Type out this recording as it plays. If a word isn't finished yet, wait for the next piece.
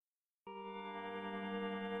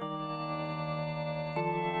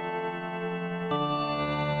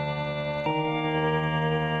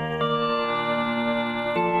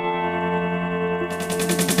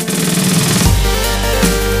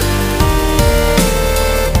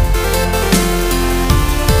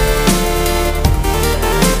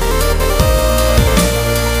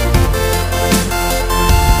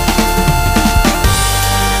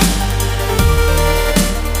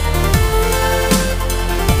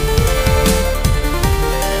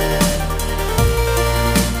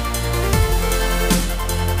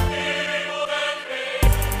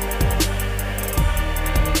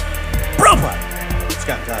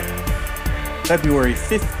February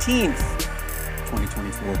 15th,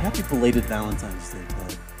 2024. Happy belated Valentine's Day,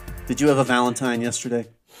 Todd. Did you have a Valentine yesterday?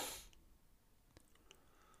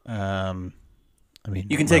 I mean,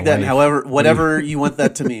 you can take that whatever you want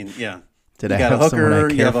that to mean. Yeah. Did you I got have a hooker,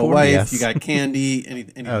 you have a wife, yes. you got candy,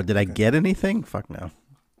 anything. Oh, did I get anything? Fuck no.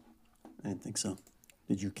 I didn't think so.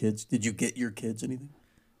 Did you get your kids anything?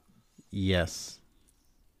 Yes.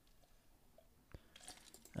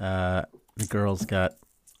 The girls got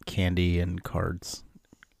candy and cards.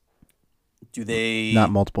 Do they... Not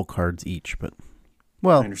multiple cards each, but...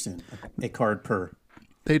 Well... I understand. A card per.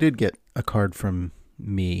 They did get a card from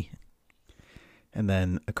me. And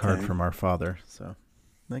then a card from our father. So,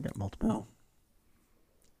 they got multiple.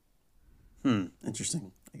 Oh.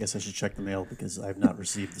 Interesting. I guess I should check the mail because I've not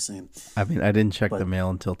received the same. I mean, I didn't check the mail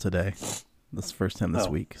until today. This is the first time this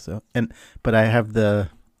week. So, but I have I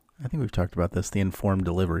think we've talked about this, the informed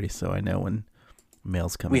delivery, so I know when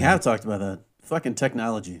mail's coming. We have talked about that. Fucking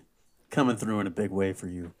technology coming through in a big way for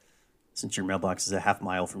you, since your mailbox is a half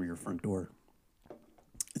mile from your front door.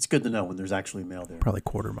 It's good to know when there's actually mail there. Probably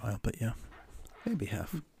quarter mile, but yeah, maybe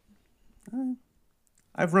half.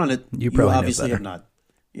 I've run it. You probably obviously have not.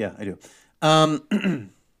 Yeah, I do.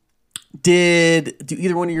 Do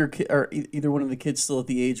either one of either one of the kids still at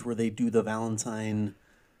the age where they do the Valentine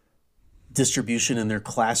distribution in their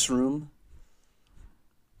classroom?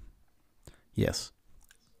 Yes.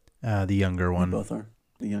 The younger one. They both are.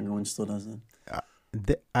 The younger one still does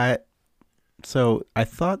that. So I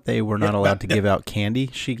thought they were not allowed to give out candy.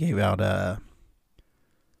 She gave out what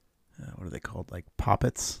are they called? Like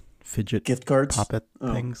poppets, fidget gift cards, poppet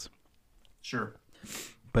things. Sure.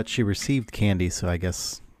 But she received candy, so I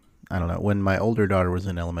guess I don't know. When my older daughter was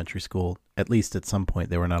in elementary school, at least at some point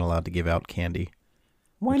they were not allowed to give out candy.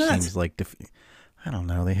 Why not? Seems like I don't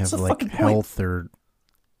know. They have like health or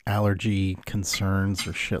allergy concerns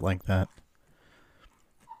or shit like that.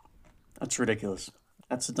 That's ridiculous.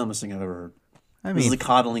 That's the dumbest thing I've ever heard. I mean, this is the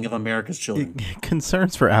coddling of America's children.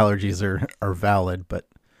 Concerns for allergies are valid, but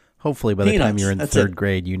hopefully by the time you're in third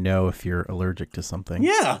grade, you know if you're allergic to something.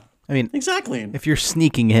 Yeah. I mean, exactly. If you're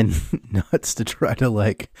sneaking in nuts to try to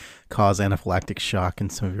like cause anaphylactic shock in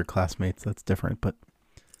some of your classmates, that's different. But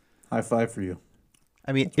high five for you.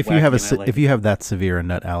 I mean, if you have that severe a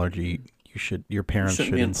nut allergy, your parents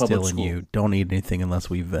should instill in you, don't eat anything unless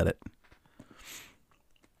we vet it.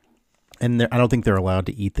 And I don't think they're allowed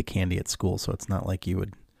to eat the candy at school, so it's not like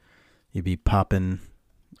you'd be popping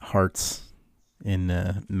hearts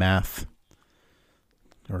in math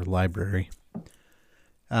or library.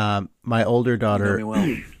 My older daughter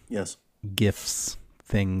yes. gifts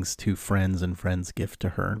things to friends and friends gift to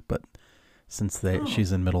her, but since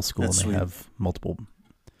she's in middle school and they have multiple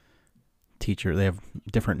teachers, they have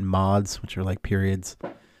different mods, which are like periods,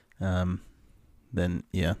 then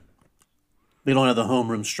yeah. They don't have the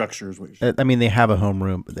homeroom structures. I mean, they have a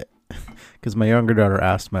homeroom, because my younger daughter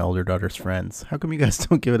asked my older daughter's friends, "How come you guys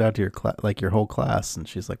don't give it out to your whole class?" And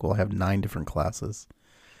she's like, "Well, I have 9 different classes,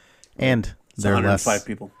 and they're 105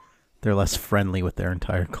 people. They're less friendly with their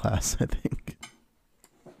entire class, I think."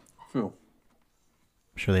 True.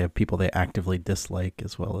 I'm sure they have people they actively dislike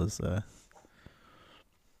as well as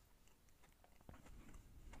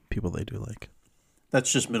people they do like.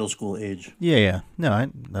 That's just middle school age. Yeah. No,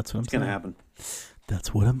 that's what I'm saying. It's going to happen.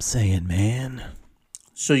 That's what I'm saying, man.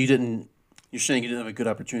 So you're saying you didn't have a good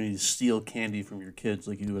opportunity to steal candy from your kids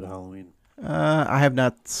like you do at Halloween? I have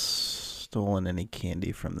not stolen any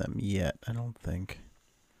candy from them yet, I don't think.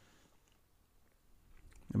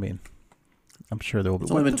 I mean, I'm sure there will be.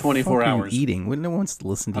 It's only been 24 hours. Eating? No one wants to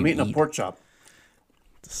listen to you. I'm eating a pork chop.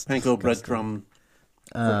 Panko breadcrumb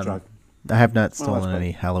pork chop. I have not stolen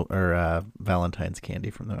any Valentine's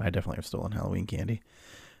candy from them. I definitely have stolen Halloween candy.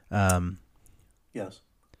 Yes.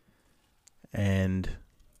 And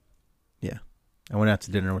yeah, I went out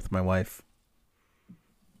to dinner with my wife.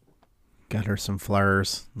 Got her some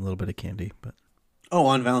flowers, a little bit of candy, but. Oh,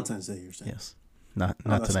 on Valentine's Day, you're saying? Yes. Not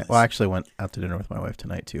tonight. Nice. Well, I actually went out to dinner with my wife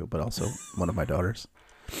tonight too, but also one of my daughters.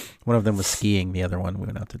 One of them was skiing. The other one, we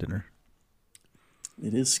went out to dinner.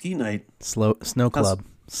 It is ski night. Slow club.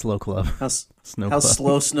 How's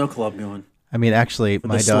slow snow club going? I mean, actually,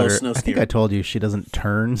 my daughter, I think I told you, she doesn't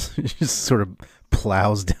turn. She just sort of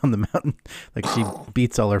plows down the mountain. Like she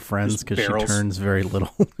beats all her friends because she turns very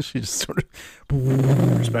little. She just sort of...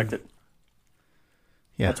 Respect it.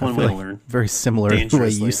 Yeah, that's one way to learn. Very similar to the way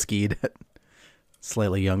you skied at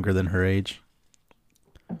slightly younger than her age.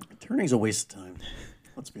 Turning's a waste of time.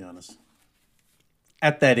 Let's be honest.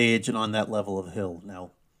 At that age and on that level of hill.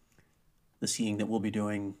 Now, the skiing that we'll be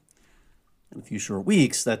doing in a few short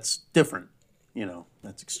weeks, that's different.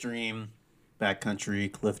 That's extreme,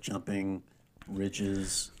 backcountry, cliff jumping,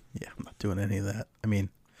 ridges. Yeah, I'm not doing any of that. I mean,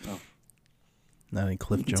 not any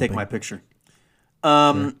cliff You can jumping. take my picture.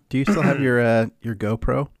 Sure. Do you still have your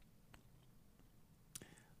GoPro?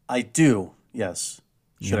 I do. Yes.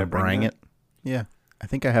 Should I bring it? Yeah, I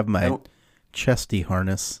think I have my chesty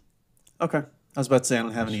harness. Okay. I was about to say I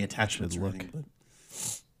don't have any attachments or anything,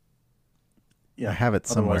 but yeah, I have it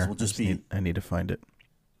somewhere. I need to find it.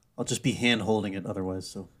 I'll just be hand holding it otherwise,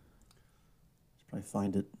 so I'll probably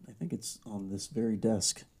find it. I think it's on this very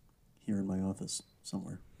desk here in my office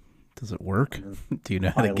somewhere. Does it work? Do you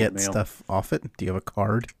know how to get stuff off it? Do you have a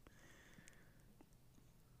card?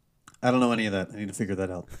 I don't know any of that. I need to figure that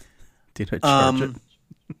out. Do you know how to charge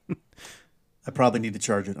it? I probably need to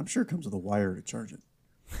charge it. I'm sure it comes with a wire to charge it.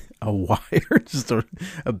 A wire? Just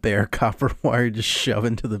a bare copper wire just shove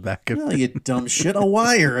into the back of it? You dumb shit. A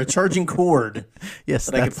wire, a charging cord. Yes,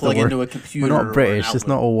 that I could plug into a computer. We're not British. It's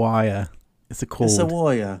not a wire. It's a cord. It's a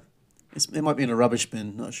wire. It might be in a rubbish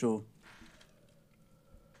bin. Not sure.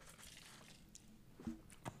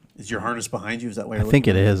 Is your harness behind you? Is that why you're I think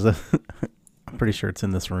it is. I'm pretty sure it's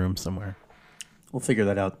in this room somewhere. We'll figure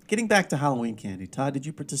that out. Getting back to Halloween candy. Todd, did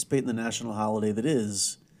you participate in the national holiday that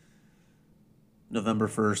is November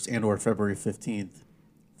 1st and or February 15th?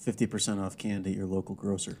 50% off candy at your local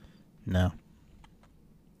grocer. No.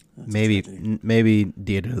 Maybe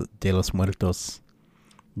Dia de los Muertos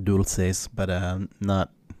dulces, but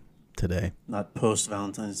not today. Not post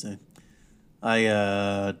Valentine's Day.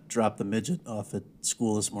 I dropped the midget off at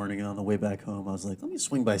school this morning, and on the way back home, I was like, let me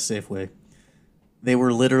swing by Safeway. They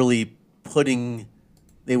were literally moving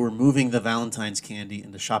the Valentine's candy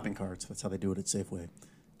into shopping carts. That's how they do it at Safeway.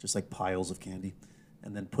 Just like piles of candy.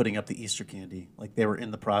 And then putting up the Easter candy. Like they were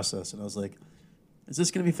in the process. And I was like, is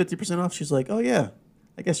this going to be 50% off? She's like, oh yeah,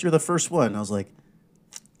 I guess you're the first one. I was like,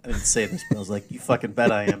 I didn't say this, but I was like, you fucking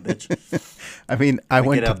bet I am, bitch. I mean, I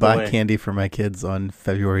went to buy candy for my kids on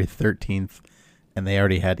February 13th, and they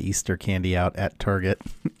already had Easter candy out at Target.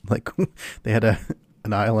 Like they had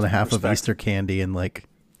an aisle and a half of Easter candy and like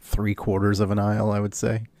 3/4 of an aisle, I would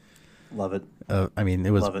say. Love it. I mean, it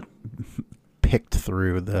was picked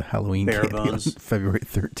through the Halloween candy on February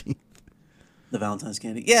 13th. The Valentine's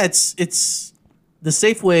candy. Yeah, it's the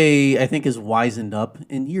Safeway, I think, is wizened up.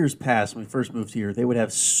 In years past, when we first moved here, they would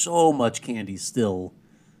have so much candy still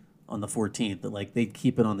on the 14th that like they'd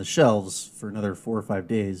keep it on the shelves for another 4 or 5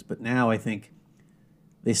 days. But now I think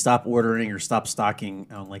they stop ordering or stop stocking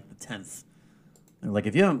on like the 10th. They're like,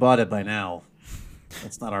 if you haven't bought it by now,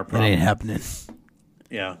 that's not our problem. It ain't happening.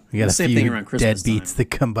 Yeah. We got the same thing around Christmas deadbeats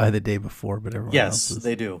that come by the day before, but everyone else is. Yes,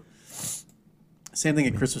 they do. Same thing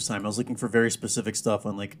at Christmas time. I was looking for very specific stuff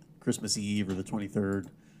on like Christmas Eve or the 23rd,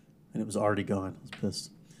 and it was already gone. I was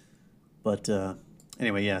pissed. But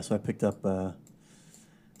anyway, yeah, so I picked up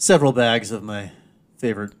several bags of my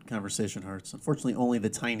favorite conversation hearts. Unfortunately, only the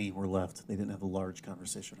tiny were left. They didn't have the large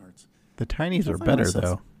conversation hearts. The tinies are better,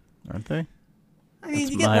 though, aren't they? I mean,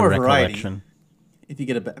 you get more variety. If you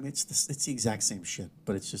get I mean, it's the exact same shit,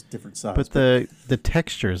 but it's just different size. But the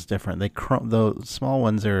texture is different. The small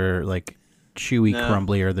ones are like chewy,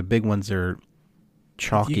 crumbly, or the big ones are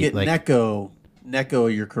chalky. If you get like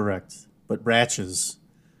Necco, you're correct. But Ratches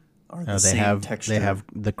are the same texture. They have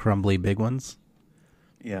the crumbly big ones?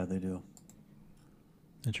 Yeah, they do.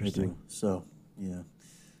 Interesting. They do. So, yeah.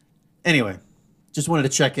 Anyway, just wanted to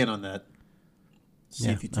check in on that. See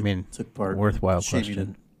if you took part. Worthwhile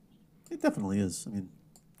question. It definitely is. I mean,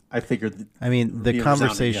 I figured. The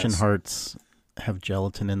conversation hearts have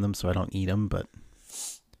gelatin in them, so I don't eat them. But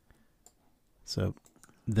so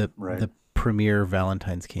the premier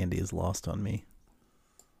Valentine's candy is lost on me.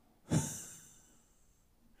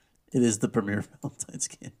 It is the premier Valentine's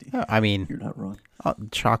candy. I mean, you're not wrong.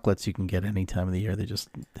 Chocolates you can get any time of the year. They just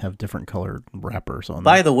have different colored wrappers on them.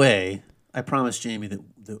 By the way, I promised Jamie that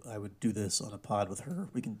I would do this on a pod with her.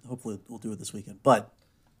 We'll do it this weekend. But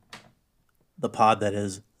the pod that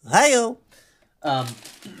is hi-yo.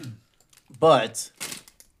 But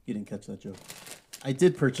you didn't catch that joke. I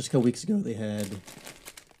did purchase a couple weeks ago. They had.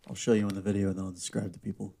 I'll show you in the video and then I'll describe to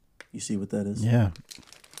people. You see what that is? Yeah.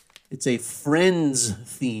 It's a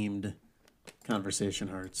Friends-themed conversation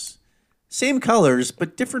hearts. Same colors,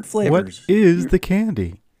 but different flavors. What is the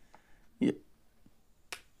candy? Yeah.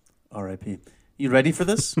 R.I.P. You ready for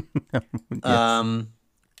this? Yes.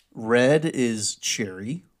 Red is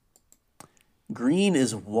cherry. Green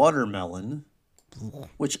is watermelon,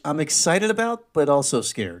 which I'm excited about, but also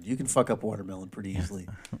scared. You can fuck up watermelon pretty easily.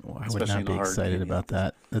 Well, I would not be excited about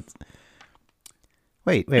that.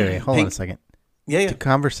 Wait. Hold on a second. Yeah. Do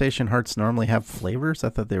conversation hearts normally have flavors? I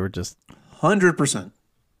thought they were just 100%.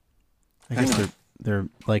 I guess they're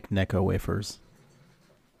like Necco wafers.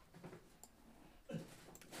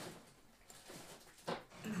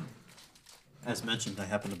 As mentioned, I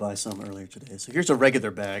happened to buy some earlier today. So here's a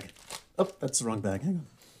regular bag. Oh, that's the wrong bag. Hang on.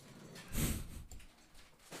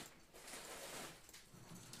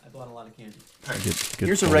 I bought a lot of candy. All right. Good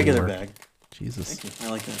Here's a foley regular work. bag. Jesus. Thank you.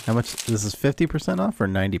 I like that. How much? This is 50% off or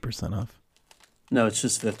 90% off? No, it's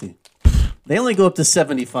just 50. They only go up to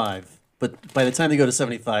 75, but by the time they go to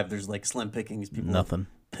 75, there's like slim pickings. People Nothing.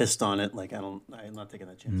 pissed on it. Like I'm not taking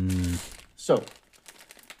that chance. So,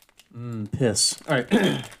 piss. All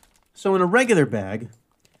right. So in a regular bag,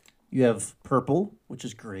 you have purple, which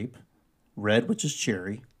is grape, red, which is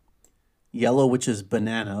cherry, yellow, which is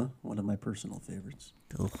banana, one of my personal favorites.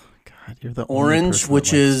 Oh, God, you're the Orange, only person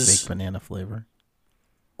which that likes is- fake banana flavor.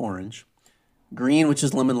 Orange, green, which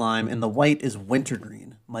is lemon lime, and the white is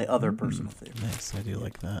wintergreen, my other personal favorite. Nice, I do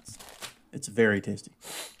like that. It's very tasty.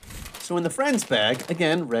 So in the Friends bag,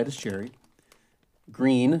 again, red is cherry.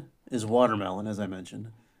 Green is watermelon, as I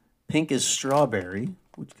mentioned. Pink is strawberry,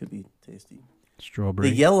 which could be tasty. Strawberry.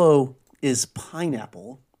 The yellow is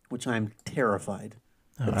pineapple, which I'm terrified.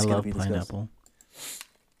 Oh, that I it's gonna love be disgusting. pineapple.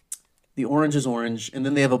 The orange is orange, and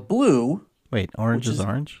then they have a blue. Wait, orange Which is is-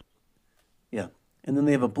 orange? Yeah. And then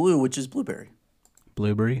they have a blue, which is blueberry.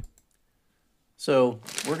 Blueberry? So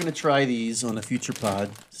we're going to try these on a future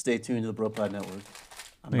pod. Stay tuned to the Bro Pod Network.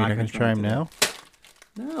 I'm Wait, you're not going to try them today. now?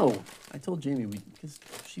 No. I told Jamie because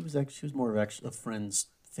she was more of a Friends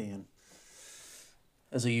fan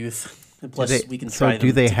as a youth. And plus, we can try So them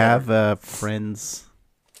do they together. have Friends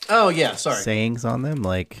Oh, yeah. Sorry. sayings on them,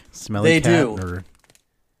 like smelly They cat? do. Or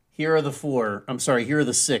Here are the 4. I'm sorry. Here are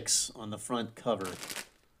the 6 on the front cover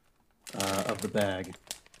of the bag.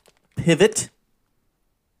 Pivot.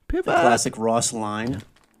 Pivot. The classic Ross line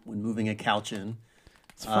when moving a couch in.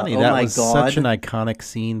 It's funny. Oh that my was God. such an iconic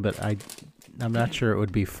scene, but I'm not sure it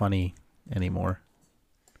would be funny anymore.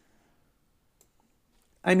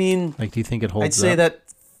 I mean, Like, do you think it holds I'd say up? that.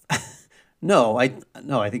 No, I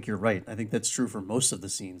think you're right. I think that's true for most of the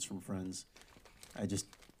scenes from Friends.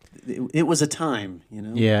 It was a time, you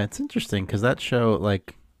know. Yeah, it's interesting because that show,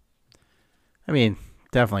 like, I mean,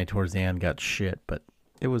 definitely towards the end got shit, but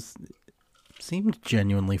it seemed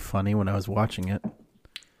genuinely funny when I was watching it.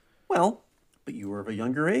 Well, but you were of a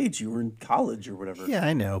younger age. You were in college or whatever. Yeah,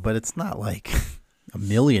 I know, but it's not like a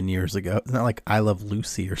million years ago. It's not like I Love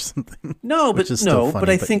Lucy or something. No, which but is still no, funny, but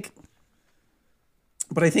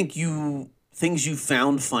I think things you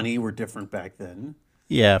found funny were different back then.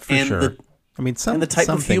 Yeah, for And sure. I mean, some the type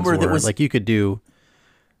some of things humor that were. was- Like you could do.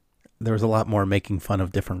 There was a lot more making fun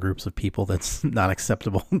of different groups of people that's not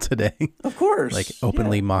acceptable today. Of course, Like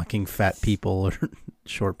openly yeah. mocking fat people or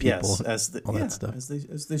short people. Yes, all that stuff.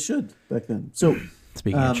 as they should back then. So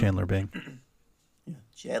Speaking of Chandler Bing.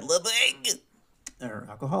 Chandler Bing or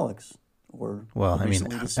alcoholics or Well, I mean,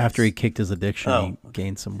 recently deceased. after he kicked his addiction, Oh, he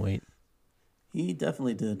gained some weight. He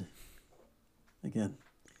definitely did. Again,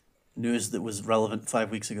 news that was relevant 5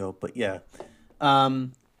 weeks ago, but yeah.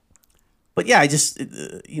 I just,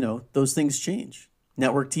 those things change.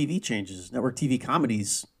 Network TV changes. Network TV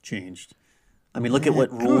comedies changed. I mean, look at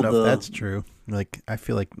what I don't ruled know the. if that's true. Like, I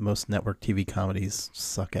feel like most network TV comedies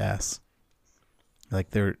suck ass.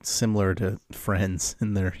 Like, they're similar to Friends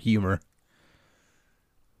in their humor.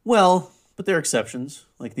 Well, but there are exceptions,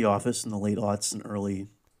 like The Office in the late aughts and early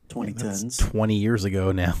That's 2010s. 20 years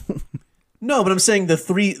ago now. No, but I'm saying the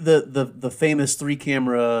famous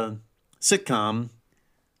 3-camera sitcom.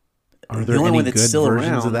 Are The there only any one that's good still versions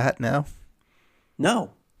around- of that now? No,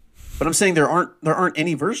 but I'm saying there aren't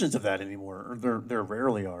any versions of that anymore. Or there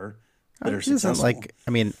rarely are that are It isn't successful. like,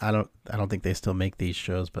 I mean, I don't think they still make these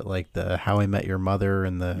shows, but like the How I Met Your Mother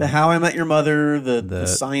and the How I Met Your Mother, the the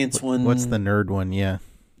science one. What's the nerd one? Yeah.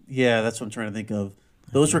 Yeah, that's what I'm trying to think of.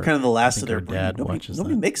 Those were kind of the last of think their our breed. dad Nobody watches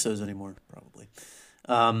nobody that. makes those anymore, probably.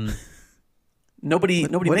 Nobody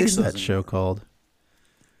What makes is those that show called?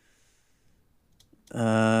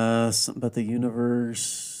 Something about the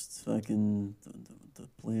universe, fucking the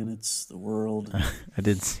planets, the world. I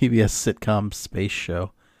did CBS sitcom Space Show.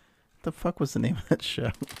 What the fuck was the name of that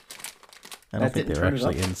show? I don't That think they didn't were turn it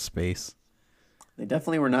actually up. in space. They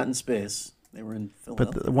definitely were not in space. They were in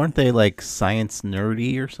Philadelphia. But weren't they like science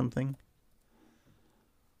nerdy or something?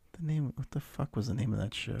 What the fuck was the name of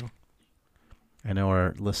that show? I know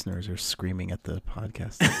our listeners are screaming at the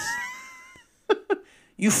podcast.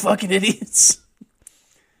 You fucking idiots.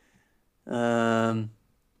 I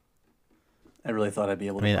really thought I'd be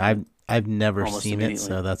able I to. mean, find it. I've never Almost seen it, immediately.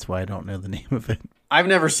 so that's why I don't know the name of it. I've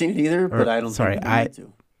never seen it either, but I don't sorry, think I need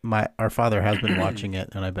to. Our father has been watching it,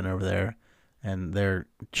 and I've been over there, and they're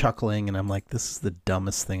chuckling, and I'm like, this is the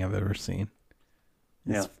dumbest thing I've ever seen.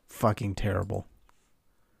 It's Yeah. fucking terrible.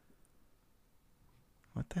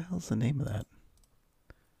 What the hell's the name of that?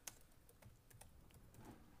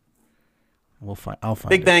 I'll find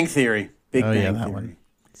Big it. Bang Theory. Big Oh Bang yeah, that Theory. one.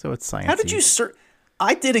 So it's science. How did you search?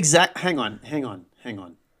 I did exact. Hang on.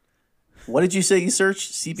 What did you say you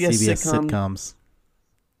searched? CBS sitcoms?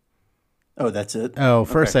 Oh, that's it. Oh,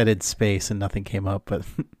 first Okay. I did space and nothing came up, but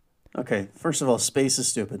Okay. First of all, space is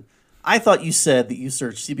stupid. I thought you said that you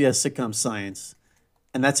searched CBS sitcom science,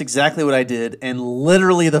 and that's exactly what I did. And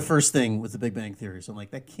literally the first thing was the Big Bang Theory. So I'm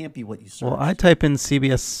like, that can't be what you searched. well, I type in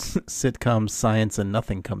CBS sitcoms science and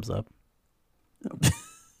nothing comes up.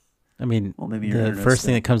 I mean, Well, maybe your the internet's first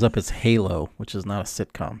thing slow. that comes up is Halo, which is not a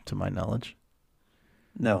sitcom to my knowledge.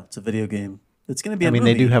 No, it's a video game. It's going to be. I mean,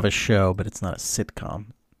 movie. they do have a show, but it's not a sitcom.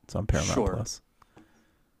 It's on Paramount Sure. Plus.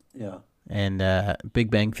 Yeah. And Big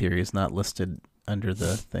Bang Theory is not listed under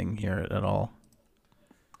the thing here at all.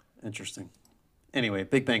 Interesting. Anyway,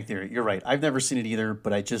 Big Bang Theory. You're right. I've never seen it either,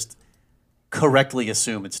 but I just correctly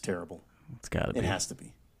assume it's terrible. It's got to be. It has to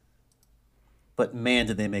be. But man,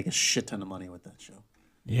 did they make a shit ton of money with that show.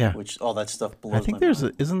 Yeah. Which all that stuff blows. I think my there's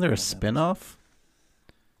mind. isn't there a That happens. spin-off?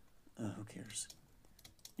 Who cares?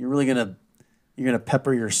 You're really gonna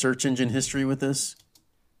pepper your search engine history with this?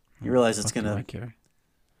 You realize it's Fuck do I gonna care?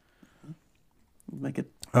 make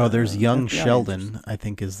it. Oh, there's Young FBI Sheldon, I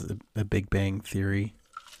think is a Big Bang Theory.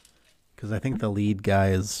 Because I think the lead guy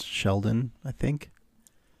is Sheldon, I think.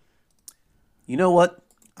 You know what?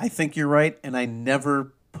 I think you're right, and I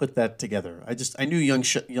never put that together. I knew Young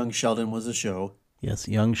Sheldon was a show. Yes,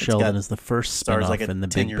 Young Sheldon got is the first stars spin-off like a in the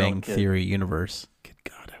Big 10-year-old Bang kid. Theory universe. Good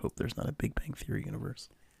God, I hope there's not a Big Bang Theory universe.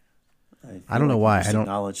 I I feel don't know like you why. just I don't.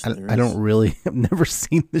 acknowledge that there I don't is. really. I've never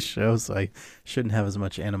seen the show, so I shouldn't have as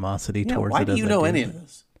much animosity Yeah, towards why it. do as you I know do. any of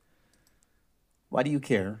this? Why do you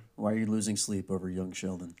care? Why are you losing sleep over Young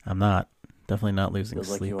Sheldon? I'm not. Definitely not losing Feels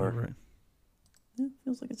like sleep you are. over it. Yeah,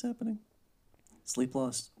 feels like it's happening. Sleep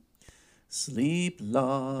lost. Sleep Oh,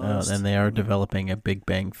 lost. and they are developing a Big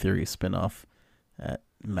Bang Theory spin-off at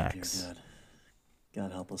Max. Dear God.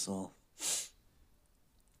 God help us all.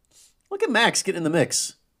 Look at Max getting in the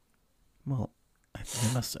mix. Well,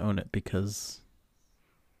 they must own it because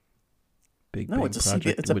Big No, Bang it's a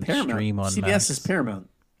Project it's a would Paramount. stream on CBS Max. is Paramount,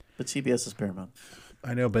 but CBS is Paramount.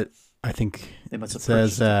 I know, but I think They must it have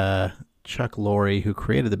says purchased Chuck Lorre, who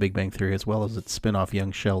created the Big Bang Theory as well as its spin-off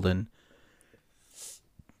Young Sheldon,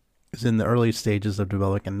 is in the early stages of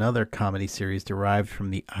developing another comedy series derived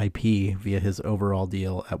from the IP via his overall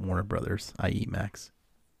deal at Warner Brothers, i.e. Max.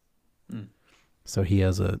 Mm. So he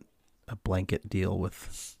has a blanket deal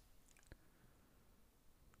with...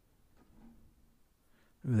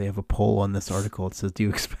 They have a poll on this article. It says, do you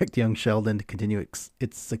expect Young Sheldon to continue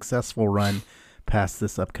its successful run past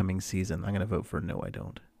this upcoming season? I'm going to vote for no, I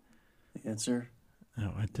don't. The answer?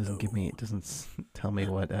 No, it doesn't give me, it doesn't tell me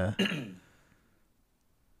what, I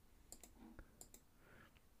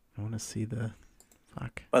want to see the,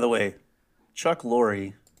 fuck. By the way, Chuck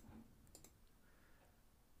Lorre.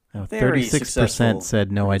 No, Very 36% successful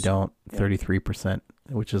said no, I producer. don't. Yeah. 33%,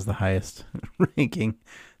 which is the highest ranking.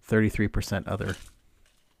 33% other.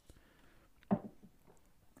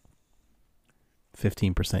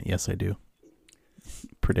 15% yes, I do.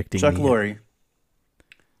 Predicting Chuck the- Lorre,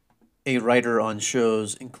 a writer on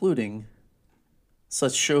shows including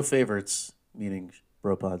such show favorites, meaning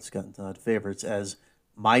Bropod, Scott and Todd favorites, as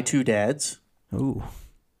My Two Dads. Ooh.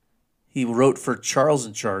 He wrote for Charles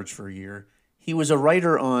in Charge for a year. He was a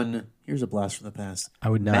writer on, here's a blast from the past, I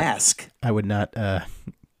would not. Mask. I would not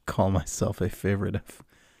call myself a favorite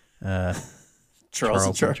of Charles in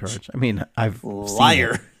in Charge. I mean, I've seen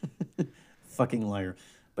Liar. it. Fucking liar.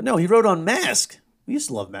 But no, he wrote on Mask. We used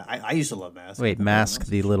to love Mask. I used to love Mask. Wait, Mask,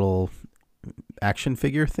 the little action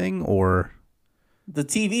figure thing, or The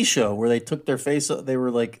TV show where they took their face, they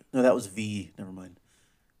were like, no, that was V. Never mind.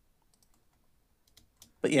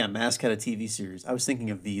 But yeah, Mask had a TV series. I was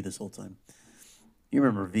thinking of V this whole time. You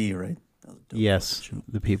remember V, right? That was a dope yes, fucking show.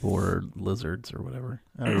 the people were lizards or whatever.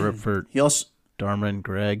 I wrote for He also, Dharma and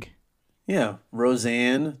Greg. yeah,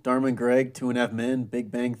 Roseanne, Dharma and Greg, Two and a Half Men,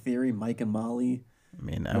 Big Bang Theory, Mike and Molly, I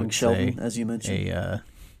mean, I Young would Sheldon, say as you mentioned.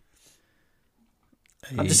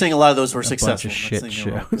 I'm a just saying a lot of those were bunch successful. of I'm not shit saying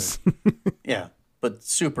they were all shows. good. Yeah, but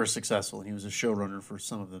super successful. And he was a showrunner for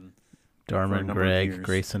some of them. Dharma for a and number of Greg, years.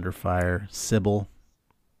 Grace Under Fire, Sybil.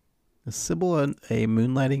 Is Sybil a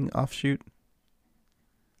moonlighting offshoot?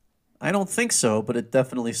 I don't think so, but it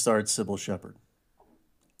definitely starred Sybil Shepherd,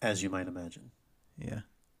 as you might imagine. Yeah.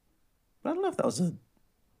 But I don't know if that was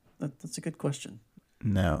that's a good question.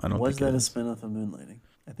 No, I don't Was think that it a is. spin-off of Moonlighting?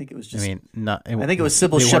 I think it was I just. mean, not. I think it was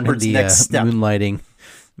Sybil they weren't in Shepherd's the, next step.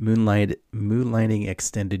 Moonlighting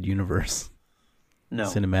extended universe, no.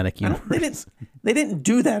 cinematic I don't- universe. they didn't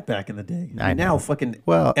do that back in the day. I Now know. fucking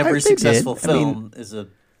Well, every they did. successful I mean, film is a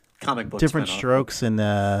comic book different spinoff. strokes and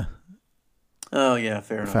Oh yeah,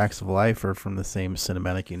 fair enough. Facts of Life are from the same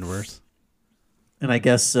cinematic universe. And I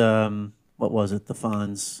guess what was it? The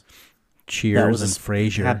Fonz. Cheers and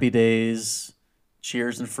Frasier. Happy Days,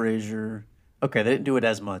 Cheers and Frasier. Okay, they didn't do it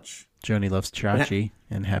as much. Joni Loves Chachi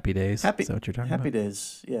and Happy Days. Is that what you're talking Happy about?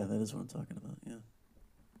 Days. Yeah, that is what I'm talking about. Yeah.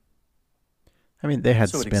 I mean, they had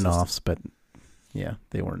spin-offs, but yeah,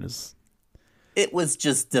 they weren't as... It was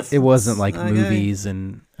just different. It wasn't like movies,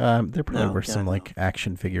 and there probably were some like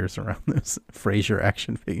action figures around those. Frasier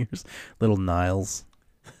action figures. Little Niles.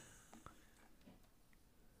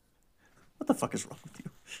 What the fuck is wrong with you?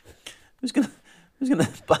 Who's gonna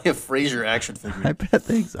buy a Frasier action figure? I bet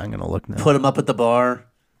things. I'm gonna look now. Put him up at the bar.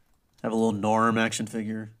 Have a little Norm action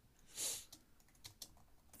figure.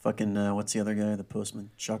 Fucking what's the other guy? The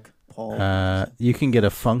postman, Chuck, Paul. You can get a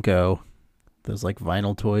Funko. Those like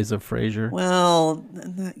vinyl toys of Frasier. Well,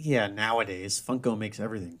 yeah. Nowadays, Funko makes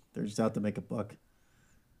everything. They're just out to make a buck.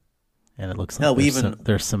 And it looks like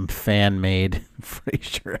there's some fan-made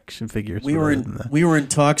Frasier action figures. We were in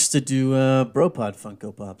talks to do Bropod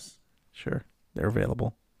Funko Pops. Sure, they're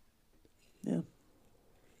available. Yeah,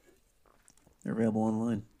 they're available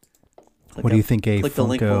online. What do you think a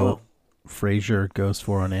Funko Frasier goes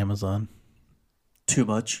for on Amazon? Too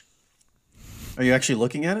much. Are you actually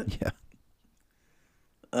looking at it? Yeah.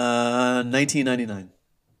 $19.99.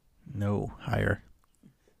 No, higher.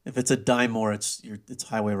 If it's a dime more, it's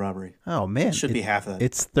highway robbery. Oh man, it should be half of that.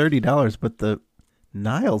 It's $30, but the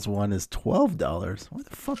Niles one is $12. Why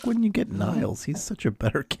the fuck wouldn't you get Niles? He's such a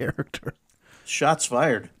better character. Shots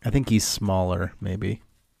fired. I think he's smaller, maybe.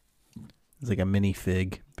 He's like a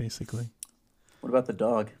minifig, basically. What about the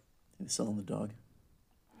dog? Are they selling the dog?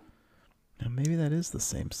 Now, maybe that is the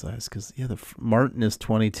same size because Martin is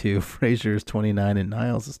 22, Frasier is 29, and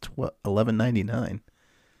Niles is $11.99.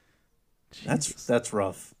 That's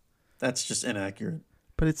rough. That's just inaccurate.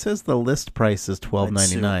 But it says the list price is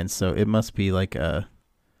 $12.99, so it must be like a.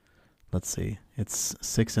 Let's see, it's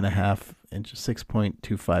 6.5 inches,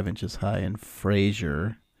 6.25 inches high, and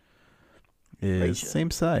Frasier is same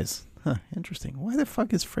size. Huh? Interesting. Why the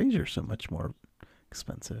fuck is Frasier so much more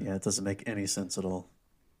expensive? Yeah, it doesn't make any sense at all.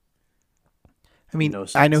 I mean,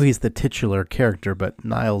 I know he's the titular character, but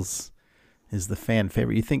Niles is the fan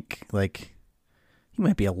favorite. You think like he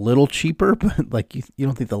might be a little cheaper, but like you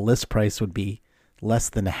don't think the list price would be less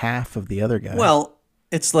than half of the other guy? Well,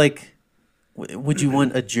 it's like, would you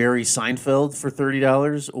want a Jerry Seinfeld for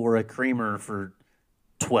 $30 or a Kramer for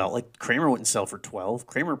 $12? Like Kramer wouldn't sell for $12.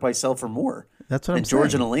 Kramer would probably sell for more. That's what I'm saying. And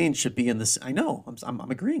George and Elaine should be in this. I know.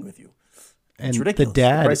 I'm agreeing with you. And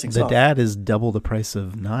the dad is double the price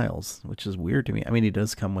of Niles, which is weird to me. I mean, he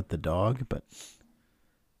does come with the dog, but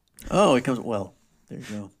he comes. Well, there you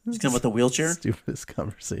go. He's come with a wheelchair. Stupidest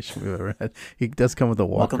conversation we've ever had. He does come with a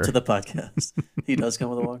walker. Welcome to the podcast. He does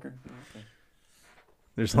come with a walker. Okay.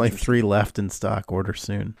 There's only 3 left in stock. Order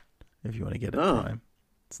soon if you want to get it Prime.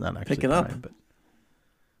 It's not actually pick it up. Prime, but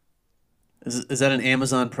is that an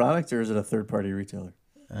Amazon product or is it a third-party retailer?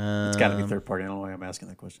 It's got to be third-party. I don't know why I'm asking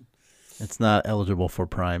that question. It's not eligible for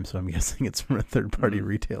Prime, so I'm guessing it's from a third-party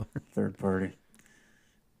retailer. Third party.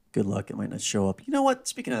 Good luck. It might not show up. You know what?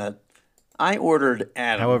 Speaking of that, I ordered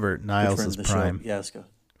Adam. However, Niles is Prime. Yes, go.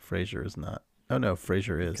 Frasier is not. Oh, no.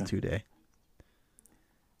 Frasier is today.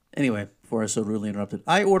 Anyway, before I was so rudely interrupted,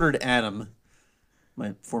 I ordered Adam,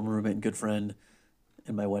 my former roommate and good friend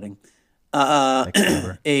in my wedding,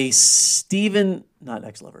 a Steven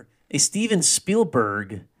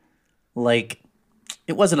Spielberg, like,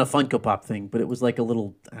 it wasn't a Funko Pop thing, but it was like a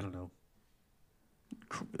little, I don't know,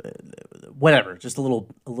 whatever, just a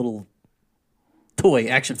little toy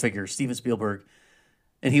action figure, Steven Spielberg.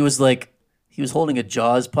 And he was holding a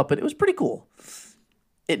Jaws puppet. It was pretty cool.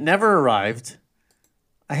 It never arrived.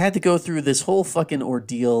 I had to go through this whole fucking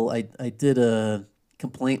ordeal. I did a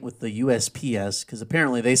complaint with the USPS because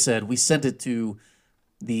apparently they said we sent it to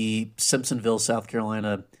the Simpsonville, South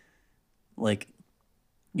Carolina, like,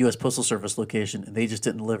 U.S. Postal Service location, and they just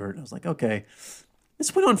didn't deliver it. I was like, okay.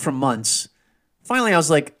 This went on for months. Finally, I was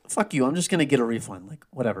like, fuck you. I'm just going to get a refund. Like,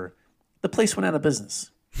 whatever. The place went out of business.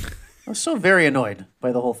 I was so very annoyed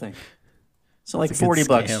by the whole thing. So like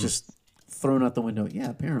 $40 just thrown out the window. Yeah,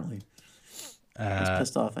 apparently. I was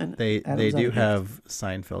pissed off. And they do have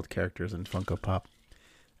Seinfeld characters in Funko Pop.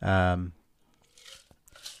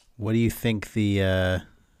 What do you think the...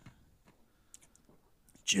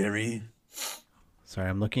 Jerry... Sorry,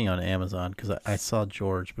 I'm looking on Amazon because I saw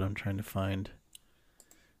George, but I'm trying to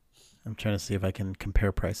see if I can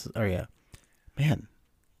compare prices. Oh, yeah. Man.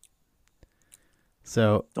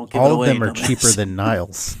 So all of them are cheaper than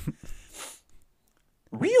Niles.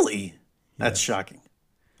 Really? That's shocking.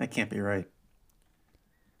 That can't be right.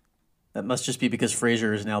 That must just be because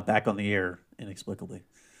Frasier is now back on the air inexplicably.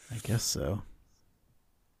 I guess so.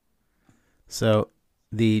 So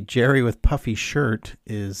the Jerry with puffy shirt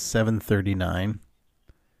is $7.39.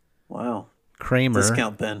 Wow. Kramer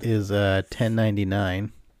Discount Ben. is $10.99.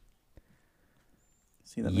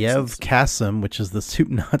 See, that makes Yev sense. Kassem, which is the soup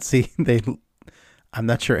Nazi, I'm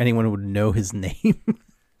not sure anyone would know his name.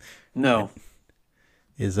 No.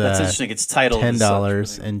 Is That's interesting. It's titled as $10,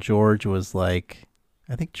 such. and George was like,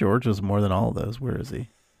 I think George was more than all of those. Where is he?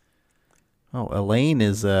 Oh, Elaine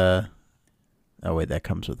is oh wait, that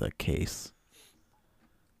comes with a case.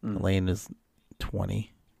 Elaine is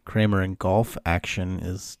 20. Kramer in golf action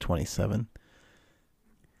is 27.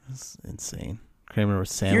 That's insane. Kramer with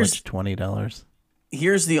sandwich $20.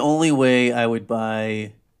 Here's the only way I would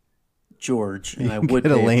buy George, and I would get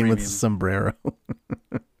pay Elaine a with premium. sombrero.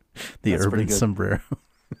 The That's pretty urban good. sombrero.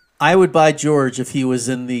 I would buy George if he was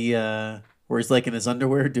in the where he's like in his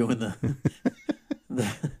underwear doing the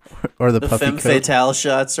Or the the puffy femme coat. fatale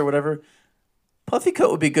shots or whatever. Puffy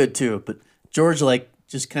coat would be good too, but George like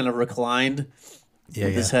just kind of reclined with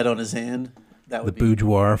his head on his hand. That The would be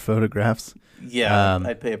boudoir photographs. yeah.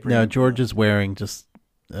 I'd pay a premium. No, George is wearing just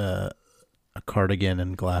a cardigan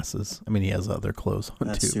and glasses. I mean, he has other clothes on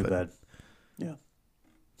That's too. too bad. Yeah.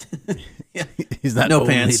 Yeah. He's not No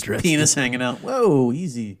overly pants, dressed. penis hanging out. Whoa,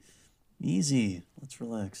 easy. Let's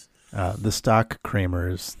relax. The stock Kramer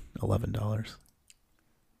is $11.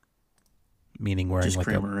 Meaning wearing Just like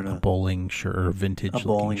Kramer in a a- bowling shirt or vintage A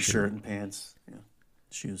bowling looking shirt and pants. Yeah.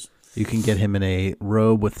 Shoes. You can get him in a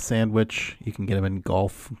robe with sandwich. You can get him in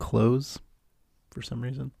golf clothes for some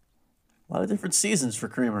reason. A lot of different seasons for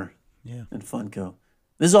Kramer Yeah. and Funko.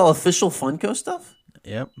 This is all official Funko stuff?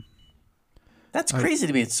 Yep. That's crazy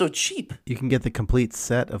to me. It's so cheap. You can get the complete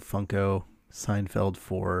set of Funko Seinfeld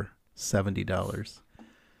for $70,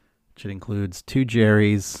 which it includes 2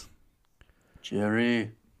 Jerrys,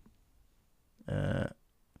 Jerry.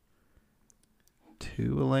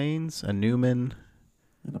 2 Elaines, a Newman,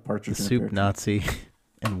 And a the partridge in a soup pear tree. Nazi,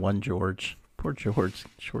 and 1 George. Poor George,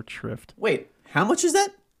 short shrift. Wait, how much is that?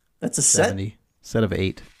 That's a set? 70. Set of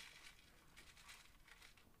 8.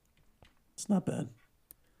 It's not bad.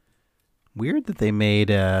 Weird that they made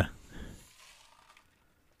the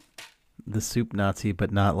soup Nazi, but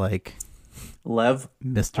not like Lev. I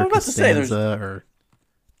Mr. was about to say, Costanza or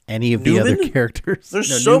any of the other Newman? characters. There's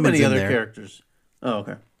No, so Newman's many in other there. characters. Oh,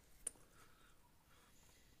 okay.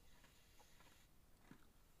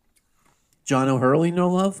 John O'Hurley, no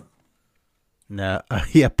love? No,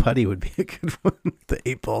 yeah, Putty would be a good one. The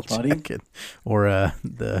 8-ball Putty? jacket, or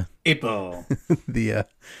the Apo. the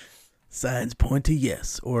signs point to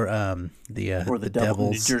yes, or the Or the New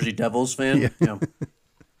Devils. Jersey Devils fan. Yeah.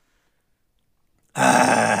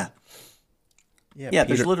 Yeah. Yeah,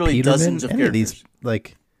 there's literally Peterman, dozens of any characters. these,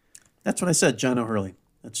 like, That's what I said, John O'Hurley.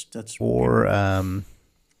 That's or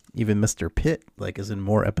even Mr. Pitt, like, is in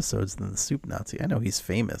more episodes than the soup Nazi. I know he's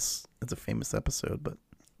famous. It's a famous episode, but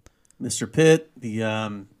Mr. Pitt,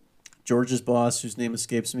 the George's boss, whose name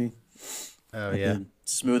escapes me. oh at yeah, the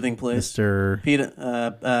smoothing place. Mr. Peter.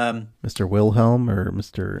 Mr. Wilhelm or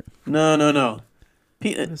Mr. No.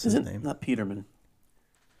 Peter What is his isn't name? not Peterman.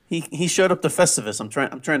 He showed up to Festivus. I'm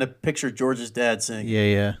trying to picture George's dad saying,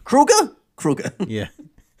 Yeah, Kruger. yeah.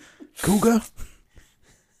 Cougar.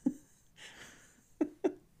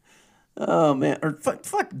 Oh man, or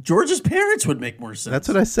fuck. George's parents would make more sense. That's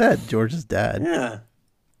what I said. George's dad. Yeah,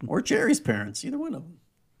 or Jerry's parents. Either one of them.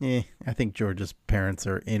 Yeah, I think George's parents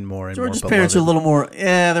are in more and George's more parents are a beloved. little more.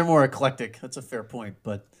 Yeah, they're more eclectic. That's a fair point,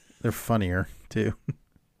 but They're funnier too.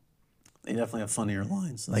 they definitely have funnier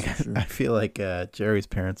lines. That's Like for sure. I feel like Jerry's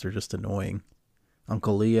parents are just annoying.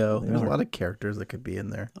 Uncle Leo. They There's are. a lot of characters that could be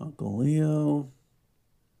in there. Uncle Leo,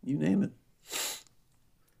 you name it.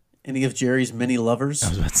 Any of Jerry's many lovers? I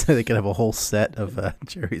was about to say they could have a whole set of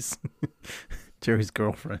Jerry's Jerry's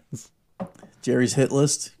girlfriends. Jerry's hit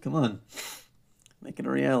list. Come on, make it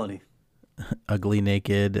a reality. Ugly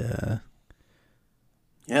Naked.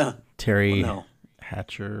 Yeah. Terry Well, no.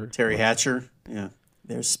 Hatcher. Terry Hatcher. Yeah,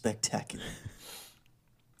 they're spectacular.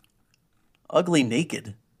 Ugly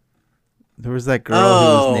Naked. There was that girl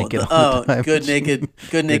who was naked all the time. Good naked.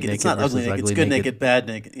 Good naked. It's not versus ugly naked. It's ugly good naked, bad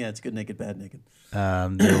naked. Yeah, it's good naked, bad naked.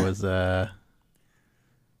 There was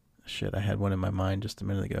shit. I had one in my mind just a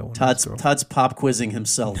minute ago. One of his Todd's pop quizzing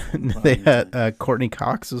himself. they had Courtney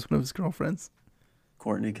Cox was one of his girlfriends.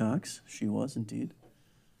 Courtney Cox. She was indeed.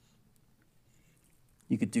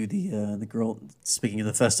 You could do the girl. Speaking of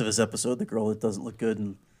the Festivus episode, the girl that doesn't look good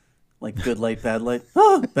and like good light, bad light.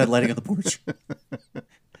 Bad lighting on the porch.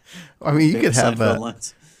 I mean, you could have Seinfeld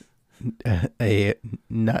lines. a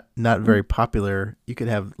not very popular. You could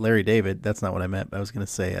have Larry David. That's not what I meant. I was going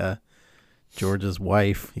to say George's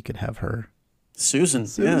wife. You could have her. Susan.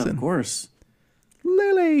 Yeah, of course.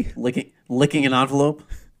 Lily. Licking an envelope.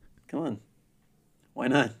 Come on. Why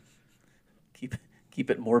not? Keep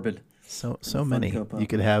it morbid. So many. You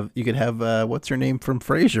could have what's her name from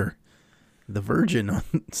Frasier? The Virgin on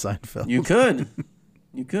Seinfeld. You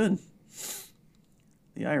could.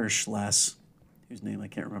 The Irish lass, whose name I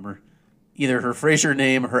can't remember. Either her Frasier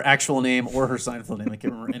name, her actual name, or her Seinfeld name. I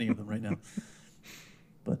can't remember any of them right now.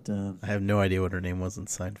 But I have no idea what her name was in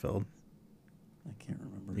Seinfeld. I can't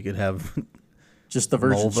remember. You could have just the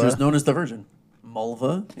Virgin. Mulva. She was known as the Virgin.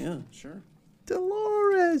 Mulva, yeah, sure.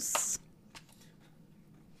 Dolores.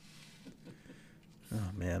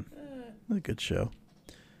 Oh man, what a good show.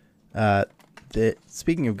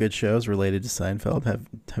 Speaking of good shows related to Seinfeld,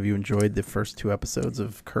 have you enjoyed the first 2 episodes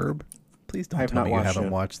of Curb? Please don't tell me you haven't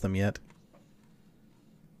watched them yet.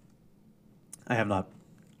 I have not.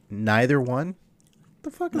 Neither one? What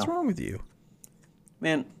the fuck is wrong with you?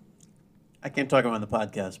 Man, I can't talk about it on the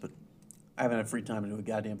podcast, but I haven't had free time to do a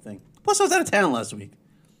goddamn thing. Plus, I was out of town last week.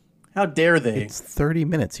 How dare they? It's 30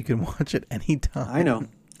 minutes. You can watch it anytime. I know.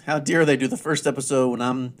 How dare they do the first episode when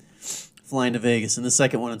I'm flying to Vegas and the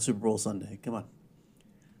second one on Super Bowl Sunday? Come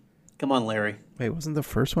on, Larry. Wait, wasn't the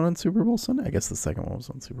first one on Super Bowl Sunday? I guess the second one was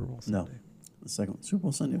on Super Bowl Sunday. No, the second one, Super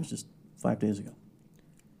Bowl Sunday was just 5 days ago.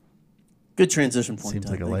 Good transition point. Seems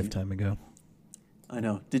like a lifetime ago. I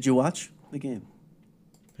know. Did you watch the game?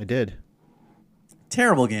 I did.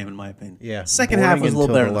 Terrible game, in my opinion. Yeah. Second half was a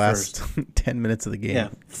little better than the last first. 10 minutes of the game. Yeah.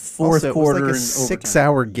 Fourth quarter. It was like a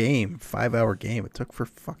 6-hour game, 5-hour game. It took for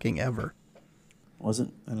fucking ever. Was it?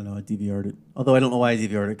 I don't know. I DVR'd it. Although I don't know why I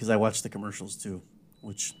DVR'd it, because I watched the commercials too,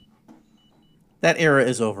 which that era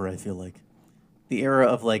is over, I feel like. The era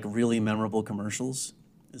of like really memorable commercials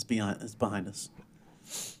is behind us.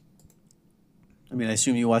 I mean, I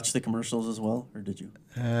assume you watched the commercials as well, or did you?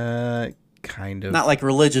 Kind of. Not like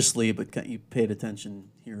religiously, but you paid attention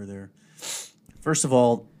here or there. First of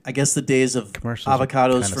all, I guess the days of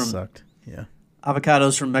avocados sucked. Yeah.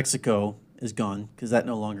 Avocados from Mexico is gone because that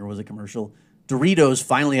no longer was a commercial. Doritos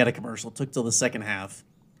finally had a commercial. Took till the second half,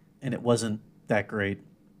 and it wasn't that great.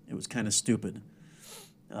 It was kind of stupid.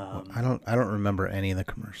 I don't remember any of the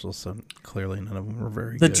commercials, so clearly none of them were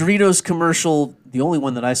very good. The Doritos commercial, the only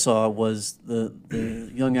one that I saw was the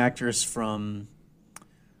young actress from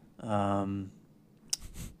the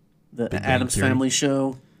Addams Family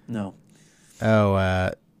show. No.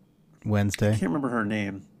 Oh, Wednesday. I can't remember her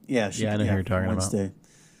name. Yeah, I know who you're talking Wednesday. about.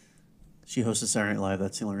 She hosted Saturday Night Live.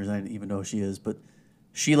 That's the only reason I didn't even know who she is. But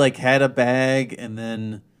she like had a bag, and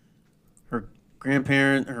then her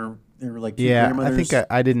grandparent, they were like two grandmothers. I think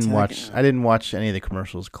I didn't watch. I didn't watch any of the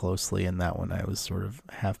commercials closely in that one. I was sort of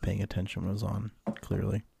half paying attention when it was on.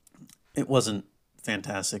 Clearly, it wasn't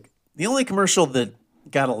fantastic. The only commercial that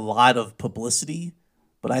got a lot of publicity,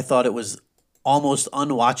 but I thought it was almost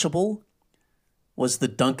unwatchable, was the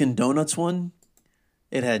Dunkin' Donuts one.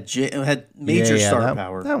 It had major star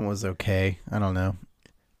power. That one was okay. I don't know.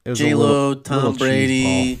 It was J-Lo, Tom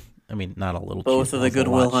Brady. I mean, not a little. Both of the Good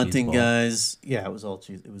Will Hunting guys. Yeah, it was all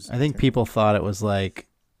cheese. It was. I think people thought it was like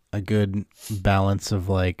a good balance of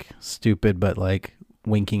like stupid, but like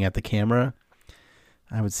winking at the camera.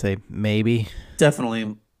 I would say maybe.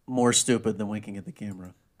 Definitely more stupid than winking at the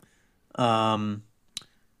camera.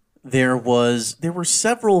 There were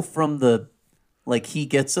several from the, like, He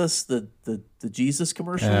Gets Us, the Jesus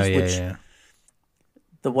commercials, which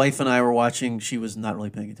the wife and I were watching. She was not really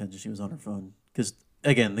paying attention. She was on her phone because,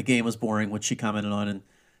 again, the game was boring, which she commented on, and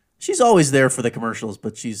she's always there for the commercials,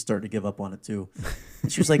 but she's starting to give up on it too.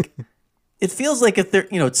 And she was like, it feels like it's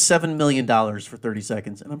 $7 million for 30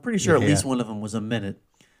 seconds, and I'm pretty sure at least one of them was a minute.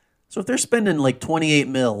 So if they're spending like 28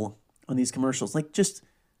 mil on these commercials, like, just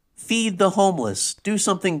feed the homeless, do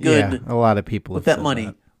something good. Yeah, a lot of people with that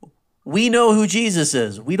money. We know who Jesus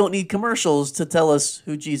is. We don't need commercials to tell us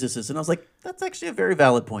who Jesus is. And I was like, that's actually a very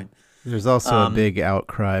valid point. There's also a big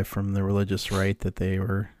outcry from the religious right that they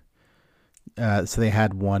were. So they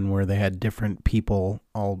had one where they had different people,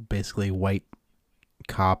 all basically white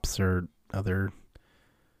cops or other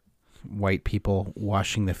white people,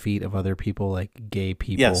 washing the feet of other people, like gay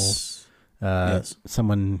people. Yes.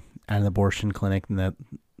 Someone at an abortion clinic, and that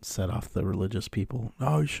set off the religious people.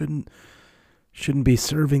 Oh, you shouldn't be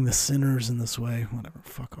serving the sinners in this way. Whatever,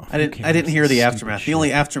 fuck off. I didn't hear the aftermath. The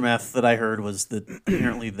only aftermath that I heard was that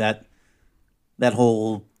apparently that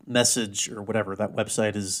whole message or whatever, that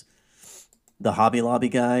website is, the Hobby Lobby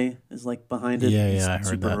guy is like behind it. Yeah, I heard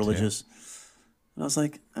super that religious. Too. And I was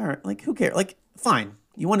like, all right, like, who cares? Like, fine.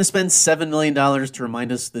 You want to spend $7 million to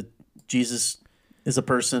remind us that Jesus is a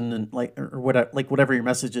person and like or whatever your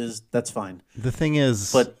message is, that's fine. The thing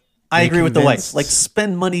is, but I agree with the wife. Like,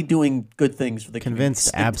 spend money doing good things for the community.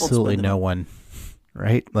 Convinced absolutely no one,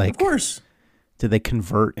 right? Like, of course. Did they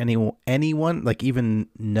convert anyone? Like, even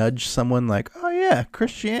nudge someone like, oh yeah,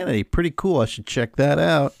 Christianity, pretty cool. I should check that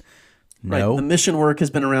out. No. Right. The mission work has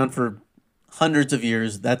been around for hundreds of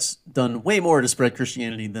years. That's done way more to spread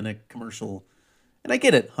Christianity than a commercial. And I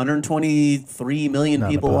get it. 123 million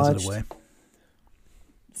people watched. Way.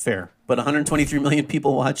 Fair. But 123 million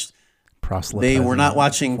people watched. They were not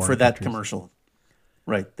watching for that commercial.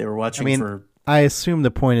 Right. They were watching for... I assume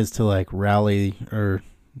the point is to like rally or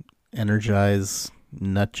energize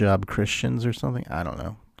nutjob Christians or something. I don't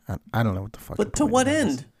know. I don't know what the fuck. But to what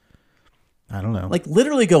end? I don't know. Like,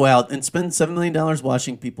 literally go out and spend $7 million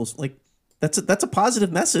watching people's... Like, that's a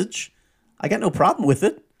positive message. I got no problem with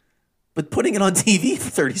it. But putting it on TV for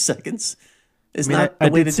 30 seconds is not the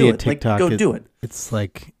way to do it. TikTok, like, go do it. It's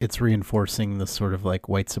like, it's reinforcing the sort of like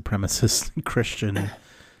white supremacist Christian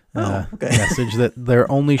message that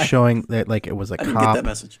they're only showing that like it was a cop, get that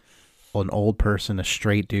message. An old person, a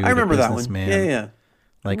straight dude, I remember a that one. businessman. Yeah.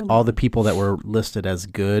 Like all the people that were listed as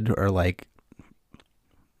good are like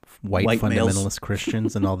white fundamentalist males.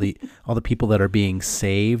 Christians, and all the people that are being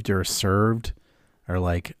saved or served are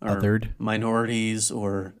like othered minorities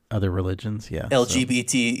or other religions. Yeah,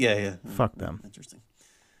 LGBT. So, yeah. Fuck them. Interesting.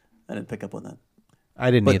 I didn't pick up on that. I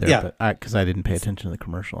didn't either. Yeah. But because I didn't pay attention to the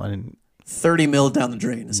commercial, I didn't. 30 mil down the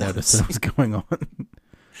drain. Notice what was going on.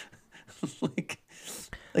 Like,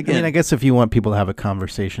 again, I mean, I guess if you want people to have a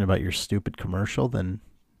conversation about your stupid commercial, then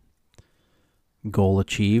goal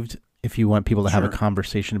achieved. If you want people to have a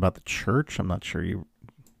conversation about the church, I'm not sure you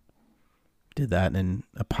did that in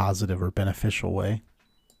a positive or beneficial way.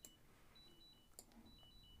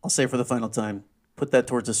 I'll say for the final time, put that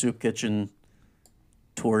towards a soup kitchen,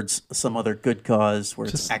 towards some other good cause where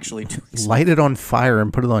it's actually doing something. Light it on fire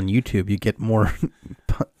and put it on YouTube. You get more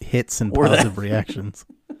hits and positive reactions.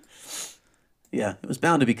 Yeah, it was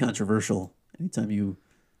bound to be controversial. Anytime you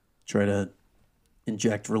try to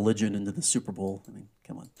inject religion into the Super Bowl, I mean,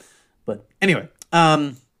 come on. But anyway,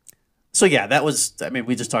 so yeah, that was, I mean,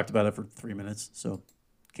 we just talked about it for 3 minutes, so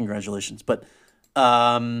congratulations. But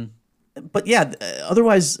yeah,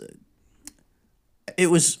 otherwise, it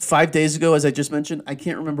was 5 days ago, as I just mentioned. I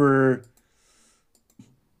can't remember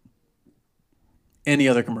any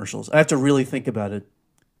other commercials. I have to really think about it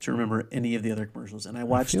to remember any of the other commercials. And I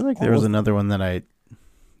watched. I feel like there was another one that I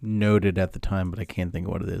noted at the time, but I can't think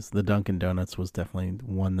of what it is. The Dunkin' Donuts was definitely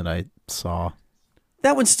one that I saw.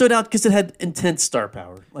 That one stood out because it had intense star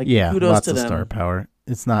power. Like, kudos lots to of them. Star power.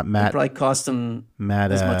 It's not Matt. It probably cost them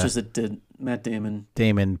as much as it did Matt Damon.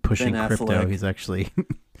 Damon pushing crypto. He's actually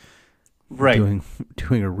doing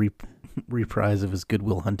a reprise of his Good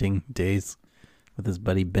Will Hunting days with his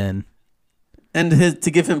buddy Ben. And to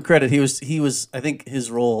give him credit, he was. I think his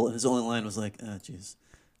only line was like, "Ah, jeez,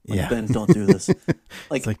 Ben, don't do this."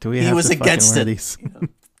 Like, do we have to against wear these? You know?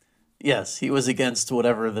 Yes, he was against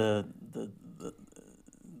whatever the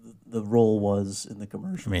role was in the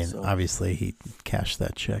commercial. I mean, obviously he cashed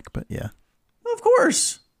that check, but yeah, of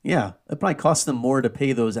course, yeah. It probably cost them more to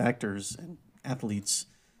pay those actors and athletes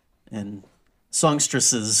and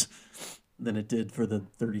songstresses than it did for the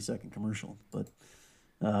 30-second commercial. But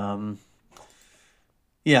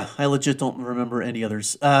yeah, I legit don't remember any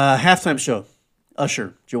others. Halftime show,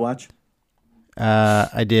 Usher. Did you watch?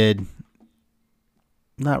 I did.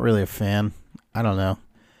 Not really a fan. I don't know,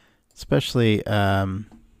 especially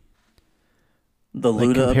the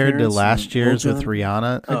Luda compared to last year's with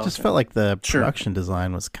Rihanna. Oh, I just felt like the production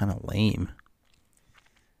design was kind of lame.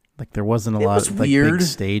 Like there wasn't a lot of like big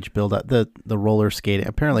stage build up. The roller skating.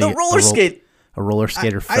 Apparently, a roller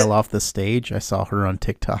skater fell off the stage. I saw her on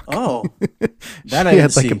TikTok. Oh, she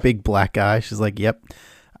had like a big black eye. She's like, "Yep."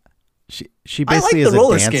 She basically is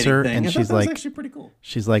a dancer, and she's like, actually pretty cool.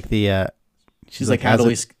 She's like the she's like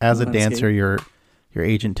as a dancer, your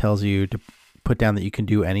agent tells you to put down that you can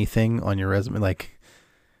do anything on your resume. Like,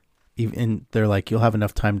 even they're like, you'll have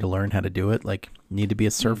enough time to learn how to do it. Like, you need to be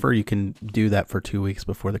a surfer, you can do that for 2 weeks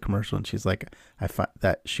before the commercial. And she's like, I find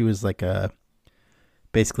that she was like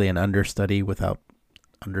basically an understudy without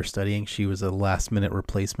understudying. She was a last minute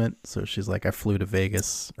replacement. So she's like, I flew to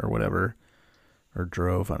Vegas or whatever, or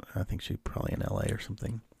drove. I think she's probably in LA or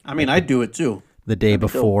something. I mean, I'd do it too. The day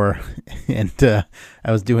before, and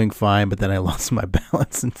I was doing fine, but then I lost my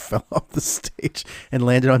balance and fell off the stage and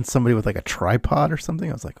landed on somebody with like a tripod or something.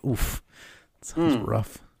 I was like, oof, that sounds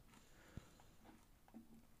rough.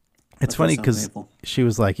 It's funny because she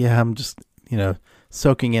was like, yeah, I'm just,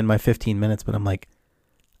 soaking in my 15 minutes, but I'm like,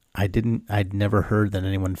 I'd never heard that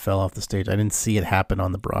anyone fell off the stage. I didn't see it happen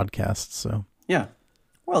on the broadcast, so. Yeah.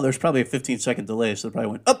 Well, there's probably a 15-second delay, so they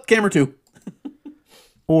probably went, up, camera 2.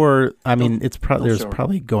 Or, I mean, it's there's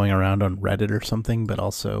probably going around on Reddit or something, but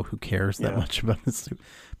also who cares that much about this?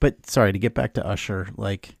 But sorry, to get back to Usher,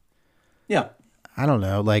 like, yeah, I don't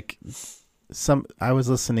know, like I was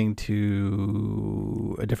listening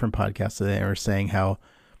to a different podcast today, and they were saying how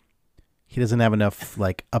he doesn't have enough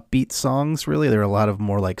like upbeat songs. Really, there are a lot of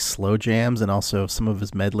more like slow jams, and also some of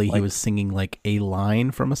his medley, he was singing like a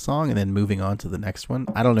line from a song and then moving on to the next one.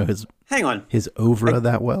 I don't know his oeuvre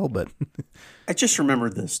that well, but I just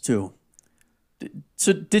remembered this too.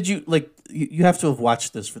 So did you like? You have to have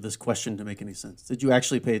watched this for this question to make any sense. Did you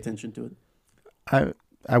actually pay attention to it?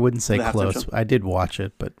 I wouldn't say close. I did watch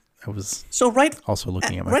it, but I was also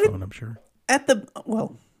looking at my phone. I'm sure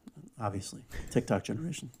obviously TikTok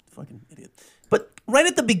generation, fucking idiot. But right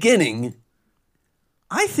at the beginning,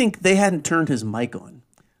 I think they hadn't turned his mic on.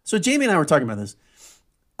 So Jamie and I were talking about this.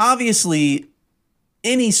 Obviously,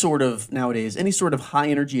 any sort of high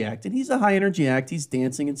energy act, and he's a high energy act. He's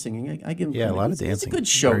dancing and singing. I give him a lot of dancing. It's a good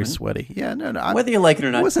show. Very sweaty. Yeah, no. Whether you like it or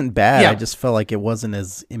not, it wasn't bad. Yeah. I just felt like it wasn't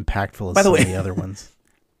as impactful as some of the other ones.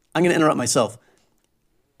 I'm going to interrupt myself.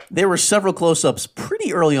 There were several close-ups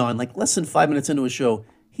pretty early on, like less than 5 minutes into a show.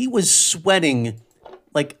 He was sweating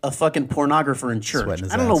like a fucking pornographer in church.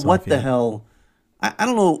 I don't know what the hell. I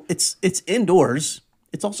don't know. It's indoors.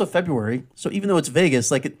 It's also February, so even though it's Vegas,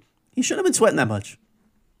 he shouldn't have been sweating that much.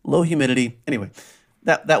 Low humidity. Anyway,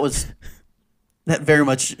 that very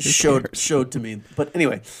much showed to me. But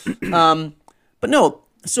anyway, but no.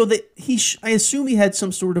 So I assume he had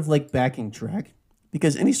some sort of like backing track,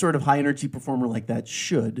 because any sort of high energy performer like that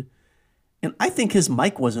should. And I think his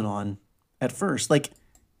mic wasn't on at first. Like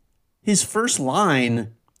his first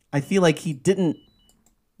line, I feel like you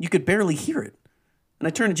could barely hear it. And I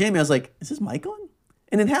turned to Jamie, I was like, is his mic on?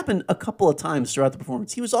 And it happened a couple of times throughout the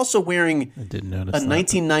performance. He was also wearing a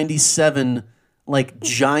 1997 like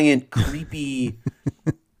giant creepy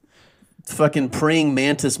fucking praying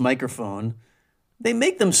mantis microphone. They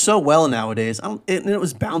make them so well nowadays. And it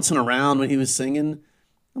was bouncing around when he was singing.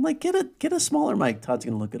 I'm like, get a smaller mic. Todd's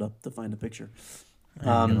gonna look it up to find a picture,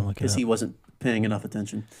 because he wasn't paying enough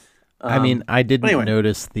attention. I mean, I didn't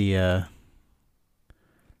notice the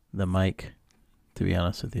mic, to be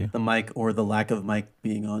honest with you. The mic, or the lack of mic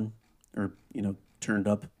being on, or turned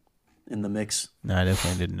up in the mix. No, I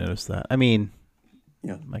definitely didn't notice that. I mean,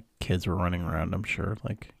 my kids were running around, I'm sure.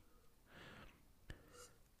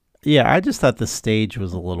 Yeah, I just thought the stage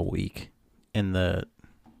was a little weak compared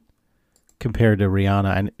to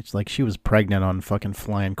Rihanna. And it's like she was pregnant on fucking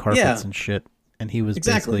flying carpets and shit, and he was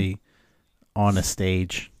basically on a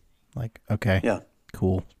stage. Like, okay,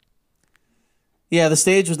 cool. Yeah, the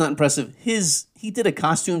stage was not impressive. He did a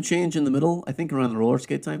costume change in the middle, I think around the roller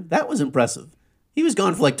skate time. That was impressive. He was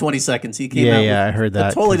gone for like 20 seconds. He came out with I heard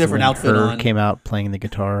that. A totally different outfit on. Came out playing the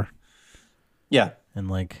guitar. Yeah.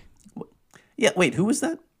 And yeah, wait, who was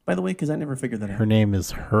that, by the way? Because I never figured that out. Her name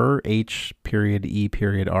is H.E.R. I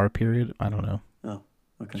don't know. Oh,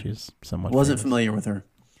 okay. She's somewhat Wasn't famous. familiar with her.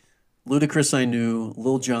 Ludacris I knew.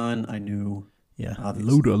 Lil Jon I knew. Yeah.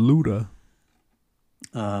 Obviously. Luda.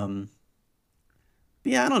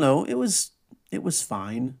 But yeah, I don't know. It was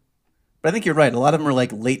fine. But I think you're right. A lot of them are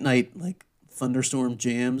like late night, like thunderstorm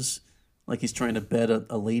jams. Like he's trying to bed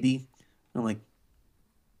a lady. I'm like,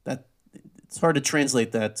 that. It's hard to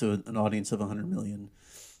translate that to an audience of 100 million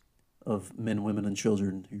of men, women, and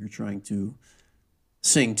children who you're trying to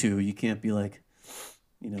sing to. You can't be like,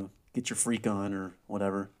 get your freak on or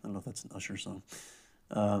whatever. I don't know if that's an Usher song.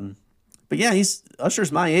 But yeah,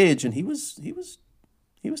 Usher's my age, and he was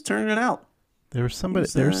turning it out. There was somebody.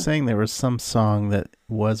 They were saying there was some song that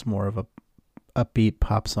was more of a upbeat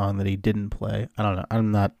pop song that he didn't play. I don't know.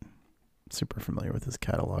 I'm not super familiar with his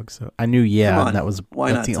catalog, so I knew. Yeah, and that's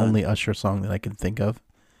the only Usher song that I can think of.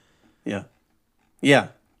 Yeah,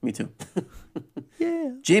 me too.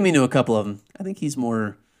 Yeah, Jamie knew a couple of them. I think he's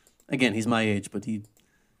more. Again, he's my age, but he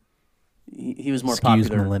was more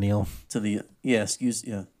popular. Millennial. There you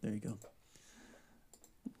go.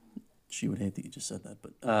 She would hate that you just said that,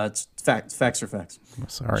 but it's facts are facts. I'm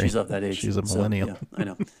sorry. She's of that age. She's a millennial. So, yeah, I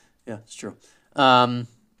know. Yeah, it's true. But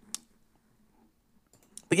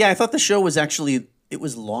yeah, I thought the show was it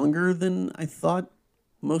was longer than I thought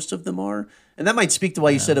most of them are. And that might speak to why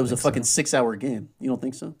you said it was a fucking 6-hour game. You don't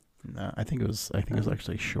think so? No, I think it was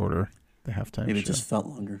actually shorter, the halftime Maybe show. It just felt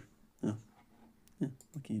longer. Yeah.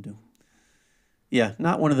 What can you do? Yeah,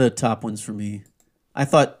 not one of the top ones for me. I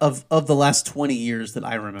thought of the last 20 years that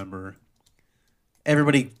I remember,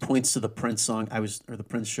 everybody points to the Prince song. Or the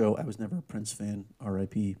Prince show. I was never a Prince fan,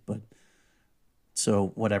 R.I.P. But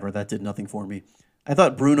so whatever, that did nothing for me. I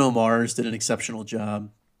thought Bruno Mars did an exceptional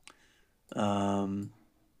job.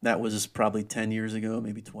 That was probably 10 years ago,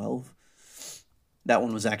 maybe 12. That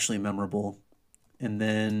one was actually memorable. And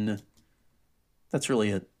then that's really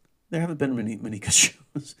it. There haven't been many good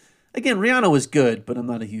shows. Again, Rihanna was good, but I'm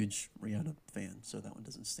not a huge Rihanna fan, so that one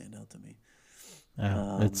doesn't stand out to me.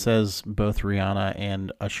 It says both Rihanna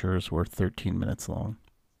and Usher's were 13 minutes long.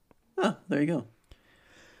 Oh, there you go.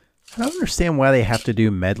 I don't understand why they have to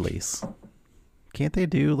do medleys. Can't they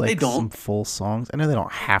do some full songs? I know they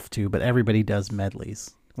don't have to, but everybody does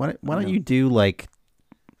medleys. Why don't you do like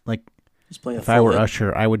just play if I were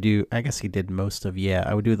Usher, I would do, I guess he did most of Yeah.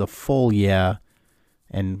 I would do the full Yeah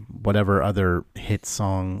and whatever other hit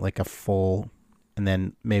song, like a full, and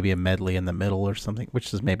then maybe a medley in the middle or something,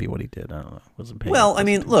 which is maybe what he did. I don't know. Wasn't paying Well, I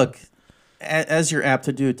mean, look, as you're apt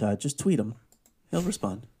to do, Todd, just tweet him. He'll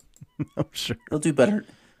respond. I'm sure. He'll do better.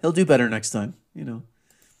 He'll do better next time, you know.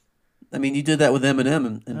 I mean, you did that with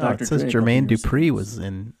Eminem and Dr. Dre. It says Jermaine Dupri was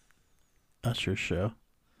in Usher's show.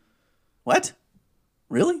 What?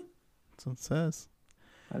 Really? That's what it says.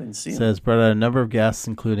 I didn't see him. It says brought out a number of guests,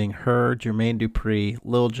 including her, Jermaine Dupri,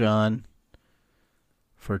 Lil Jon,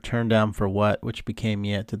 for Turn Down for What, which became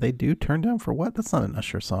Yeah. Did they do Turn Down for What? That's not an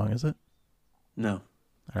Usher song, is it? No.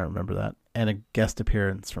 I don't remember that. And a guest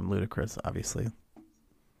appearance from Ludacris, obviously.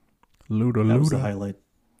 That was the highlight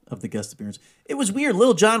of the guest appearance. It was weird.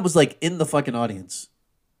 Lil Jon was like in the fucking audience.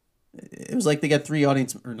 It was like they got three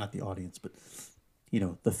audience, or not the audience, but you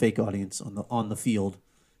know, the fake audience on the field.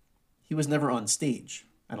 He was never on stage.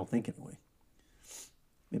 I don't think anyway.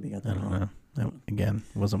 Maybe I got that wrong. I don't know. Again,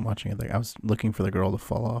 wasn't watching it. I was looking for the girl to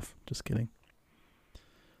fall off. Just kidding.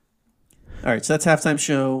 All right, so that's halftime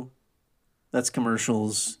show. That's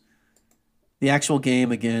commercials. The actual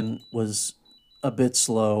game again was a bit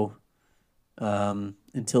slow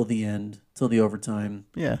until the end, till the overtime.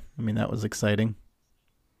 Yeah, I mean that was exciting.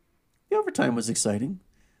 The overtime was exciting.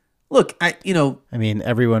 Look, I mean,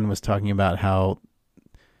 everyone was talking about how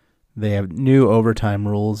they have new overtime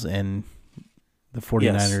rules and the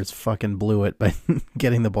 49ers fucking blew it by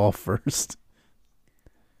getting the ball first.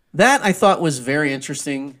 That I thought was very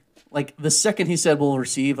interesting. Like the second he said we'll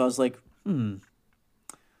receive, I was like,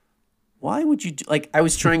 why would you do, like, I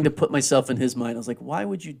was trying to put myself in his mind. I was like, why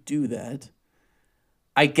would you do that?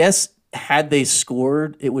 I guess had they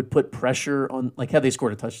scored, it would put pressure on, like, had they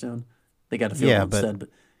scored a touchdown, they got a field goal instead, but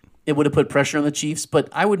it would have put pressure on the Chiefs. But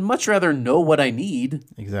I would much rather know what I need.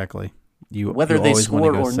 Exactly. Whether they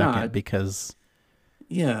score or not. Because.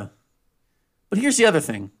 Yeah. But here's the other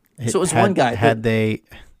thing. So it was one guy.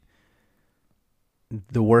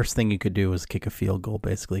 The worst thing you could do was kick a field goal,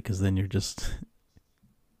 basically, because then you're just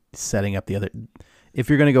setting up the other. If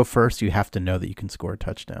you're going to go first, you have to know that you can score a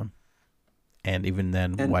touchdown. And even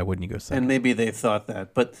then, why wouldn't you go second? And maybe they thought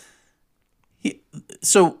that. But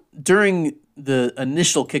so during the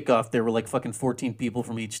initial kickoff, there were like fucking 14 people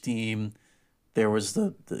from each team. There was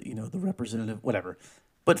the representative, whatever.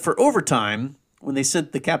 But for overtime, when they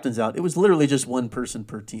sent the captains out, it was literally just one person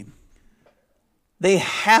per team. They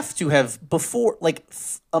have to have, before, like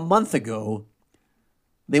a month ago,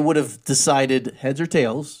 they would have decided heads or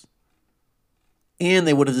tails, and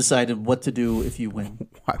they would have decided what to do if you win.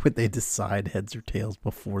 Why would they decide heads or tails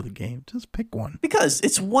before the game? Just pick one. Because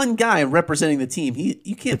it's one guy representing the team.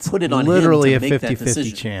 You can't put it on literally him to make a 50-50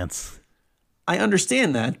 that chance. I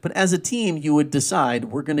understand that, but as a team, you would decide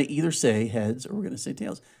we're going to either say heads or we're going to say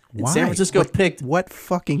tails. And Why? San Francisco picked. What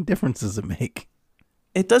fucking difference does it make?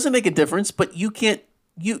 It doesn't make a difference, but you can't.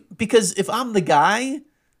 Because if I'm the guy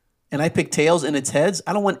and I pick tails and it's heads,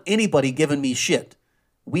 I don't want anybody giving me shit.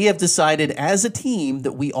 We have decided as a team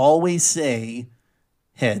that we always say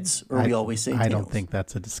heads or we always say tails. I don't think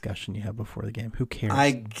that's a discussion you have before the game. Who cares?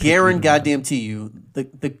 I guarantee you,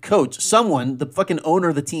 the coach, someone, the fucking owner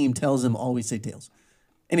of the team tells him always say tails.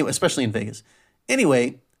 Anyway, especially in Vegas.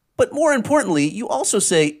 Anyway, but more importantly, you also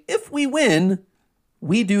say, if we win,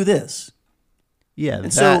 we do this. Yeah,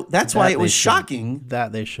 and so that's why it was shocking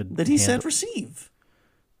that he said receive.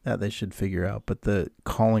 That they should figure out. But the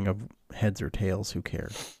calling of heads or tails, who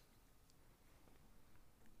cares?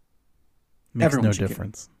 Makes Everyone no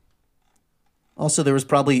difference. Care. Also, there was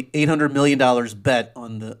probably $800 million bet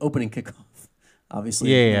on the opening kickoff.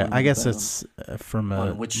 Obviously, yeah. I guess it's from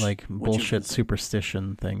a bullshit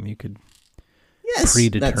superstition thing. You could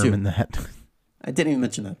predetermine that. I didn't even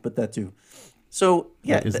mention that, but that too. So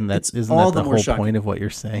yeah, isn't that the whole point of what you're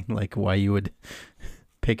saying? Like why you would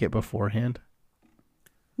pick it beforehand?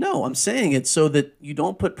 No, I'm saying it so that you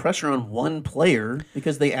don't put pressure on one player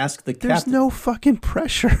because they ask the There's captain. no fucking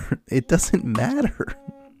pressure. It doesn't matter.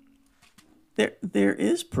 There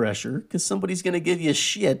is pressure because somebody's going to give you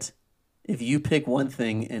shit if you pick one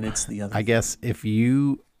thing and it's the other. I guess if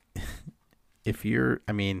you're,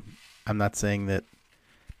 I mean, I'm not saying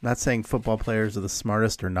football players are the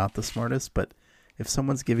smartest or not the smartest, but if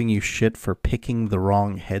someone's giving you shit for picking the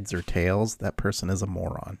wrong heads or tails, that person is a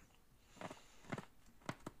moron.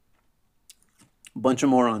 Bunch of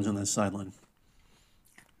morons on that sideline.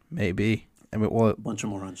 Maybe. I mean, well, Bunch of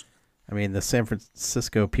morons. I mean, the San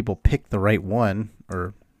Francisco people picked the right one,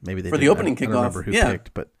 or maybe they for didn't. the opening I don't kickoff. remember who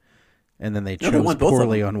picked, but and then they chose won both of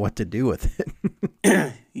poorly them. on what to do with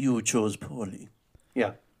it. You chose poorly.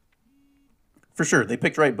 Yeah, for sure. They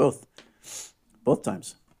picked right both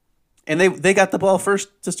times, and they got the ball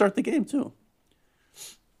first to start the game too.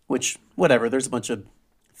 Which, whatever. There's a bunch of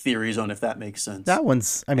theories on if that makes sense. That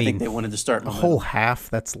one's. I mean, think they wanted to start a whole half.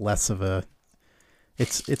 That's less of a.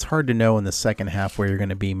 It's hard to know in the second half where you're going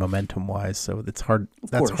to be momentum wise. So it's hard.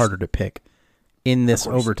 That's harder to pick. In this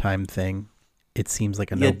overtime thing, it seems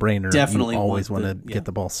like a no-brainer. Definitely you always want to get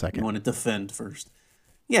the ball second. You want to defend first.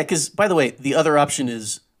 Yeah, because by the way, the other option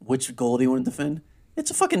is which goal do you want to defend? It's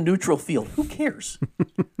a fucking neutral field. Who cares?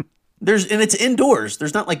 And it's indoors.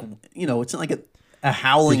 There's not like it's not like a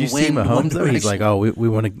howling wind. Did you wind. see Mahomes though? He's like, oh, we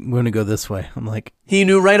want to go this way. I'm like, he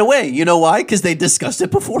knew right away. You know why? Because they discussed it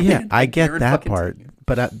beforehand. Yeah, I get that part,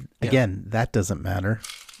 but again, that doesn't matter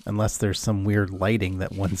unless there's some weird lighting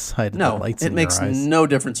that one side of the lights. It makes no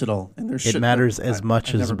difference at all, and it matters as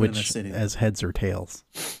much as as heads or tails.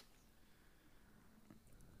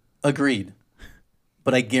 Agreed,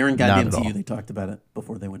 but I guarantee you they talked about it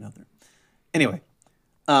before they went out there. Anyway,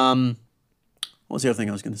 what was the other thing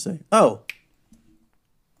I was going to say? Oh.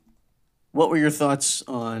 What were your thoughts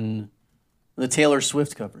on the Taylor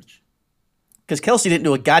Swift coverage? Because Kelsey didn't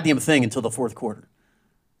do a goddamn thing until the fourth quarter.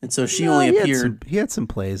 And so she only appeared. He had some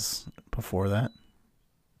plays before that.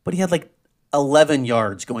 But he had like 11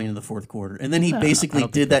 yards going into the fourth quarter. And then he basically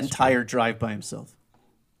did that entire drive by himself.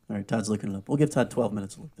 All right, Todd's looking it up. We'll give Todd 12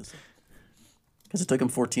 minutes to look this up. Because it took him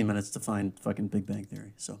 14 minutes to find fucking Big Bang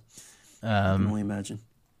Theory. So I can only imagine.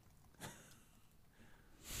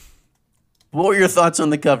 What were your thoughts on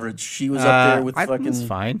the coverage? She was up there with fucking. It's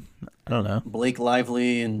fine. I don't know. Blake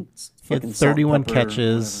Lively and he had 31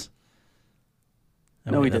 catches.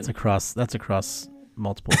 No, he didn't. That's across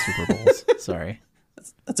multiple Super Bowls. Sorry.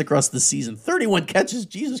 That's across the season. 31 catches.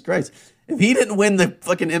 Jesus Christ! If he didn't win the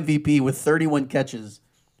fucking MVP with 31 catches,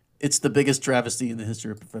 it's the biggest travesty in the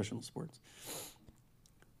history of professional sports.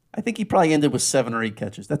 I think he probably ended with 7 or 8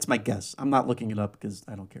 catches. That's my guess. I'm not looking it up because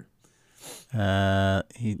I don't care.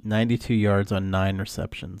 He 92 yards on 9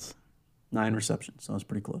 receptions. 9 receptions. So I was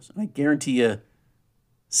pretty close. And I guarantee you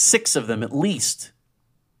 6 of them at least,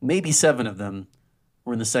 maybe 7 of them,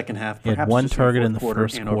 were in the second half. He had 1 target in the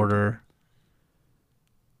first quarter.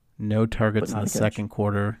 No targets in the second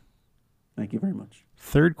quarter. Thank you very much.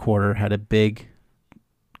 Third quarter had a big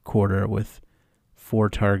quarter with 4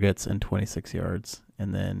 targets and 26 yards.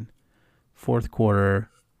 And then fourth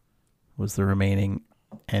quarter was the remaining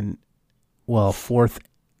and fourth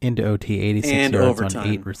into OT, 86 and yards overtime. On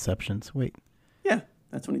 8 receptions. Wait. Yeah,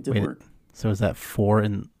 that's when he did work. So is that 4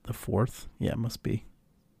 in the fourth? Yeah, it must be.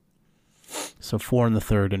 So 4 in the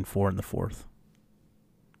third and 4 in the fourth.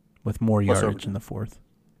 With more plus yardage in the fourth.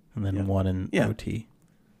 And then 1 in OT.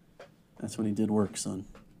 That's when he did work, son.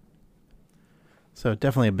 So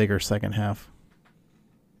definitely a bigger second half.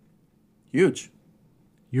 Huge.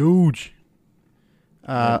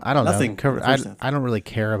 I don't Nothing know. I don't really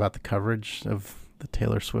care about the coverage of the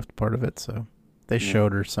Taylor Swift part of it, so they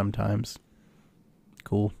showed her sometimes.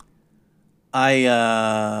 Cool.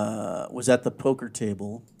 I was at the poker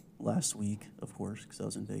table last week, of course, because I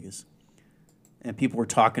was in Vegas. And people were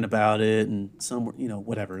talking about it, and some were,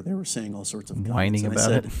 whatever. They were saying all sorts of whining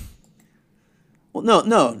about it. Well,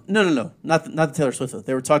 no. Not the Taylor Swift.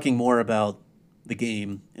 They were talking more about the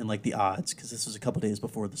game and like the odds, because this was a couple days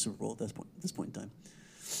before the Super Bowl at this point in time.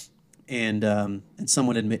 And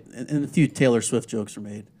someone had made, and a few Taylor Swift jokes were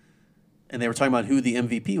made, and they were talking about who the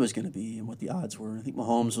MVP was going to be and what the odds were. I think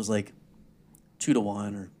Mahomes was like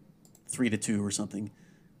 2-1 or 3-2 or something.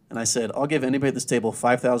 And I said, I'll give anybody at this table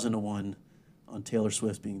 5,000 to 1 on Taylor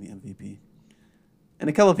Swift being the MVP. And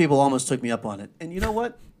a couple of people almost took me up on it. And you know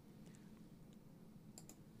what?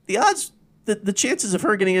 The odds, the chances of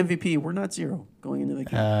her getting MVP were not 0 going into the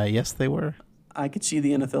game. Yes, they were. I could see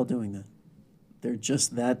the NFL doing that. They're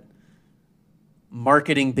just that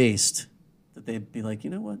marketing based that they'd be like, you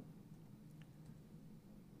know what?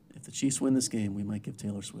 If the Chiefs win this game, we might give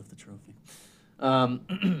Taylor Swift the trophy. So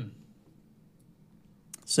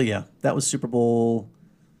yeah, that was Super Bowl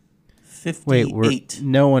 58. Wait,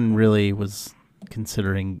 no one really was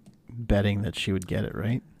considering betting that she would get it,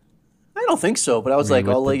 right? I don't think so, but I was Were you like,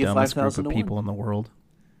 with I'll the lay you dumbest group 5,000 of to people 1. in the world.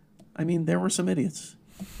 I mean, there were some idiots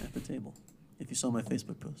at the table, if you saw my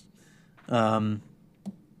Facebook post.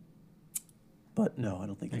 But no, I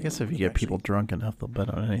don't think. I guess if anyone you would get actually... people drunk enough, they'll bet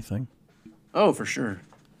on anything. Oh, for sure.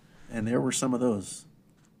 And there were some of those.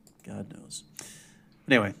 God knows.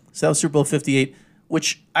 Anyway, so that was Super Bowl 58,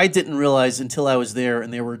 which I didn't realize until I was there,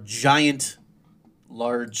 and there were giant,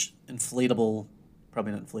 large, inflatable,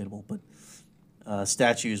 probably not inflatable, but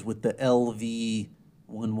statues with the LV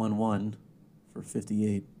 111 for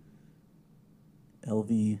 58.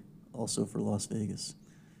 LV also for Las Vegas.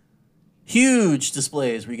 Huge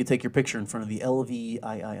displays where you could take your picture in front of the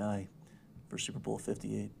LVIII for Super Bowl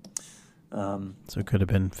 58. So it could have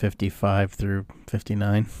been 55 through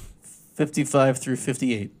 59. 55 through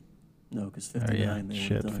 58. No, because 59 they would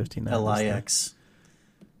have done 59 LIX.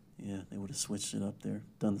 Yeah, they would have switched it up there,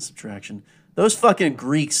 done the subtraction. Those fucking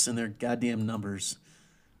Greeks and their goddamn numbers.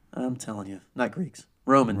 I'm telling you. Not Greeks.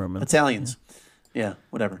 Romans. Italians. Yeah,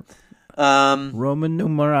 whatever. Roman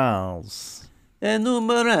numerals. So,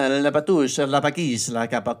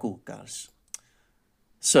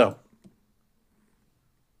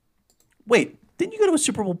 wait, didn't you go to a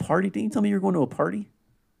Super Bowl party? Didn't you tell me you were going to a party?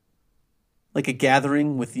 Like a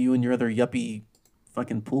gathering with you and your other yuppie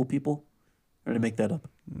fucking pool people? Or did I make that up?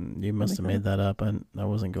 You must have made that up. I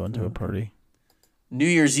wasn't going to a party. New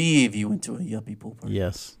Year's Eve, you went to a yuppie pool party.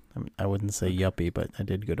 Yes. I wouldn't say yuppie, but I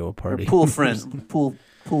did go to a party. Or pool friends. pool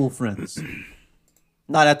friends.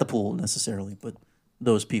 Not at the pool necessarily, but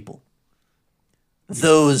those people.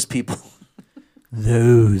 Those people.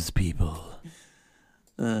 Those people.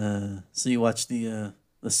 So you watched the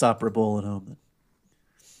Sopra Bowl at home then?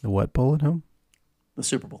 The what bowl at home? The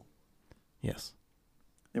Super Bowl. Yes.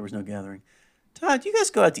 There was no gathering. Todd, you guys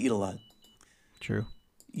go out to eat a lot. True.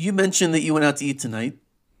 You mentioned that you went out to eat tonight.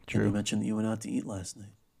 True. And you mentioned that you went out to eat last night.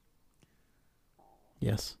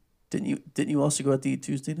 Yes. Didn't you also go out to eat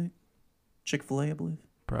Tuesday night? Chick-fil-A, I believe.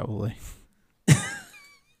 Probably.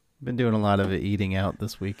 Been doing a lot of eating out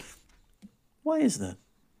this week. Why is that?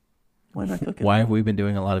 Why not cooking? Why have we been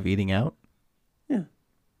doing a lot of eating out? Yeah.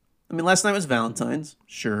 I mean, last night was Valentine's.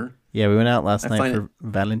 Sure. Yeah, we went out last night for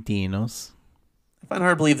Valentinos. I find it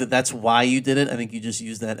hard to believe that that's why you did it. I think you just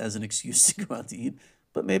used that as an excuse to go out to eat.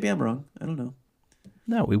 But maybe I'm wrong. I don't know.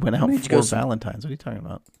 No, we went out for Valentine's. What are you talking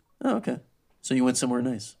about? Oh, okay. So you went somewhere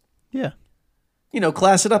nice. Yeah.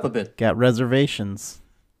 Class it up a bit. Got reservations.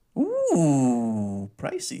 Ooh,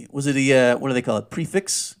 pricey. Was it a, what do they call it,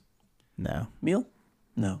 prefix No. meal?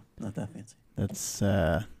 No, not that fancy. That's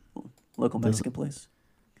Local Mexican place?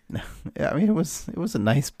 No. I mean, it was a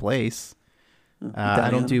nice place. I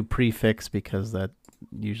don't do prefix because that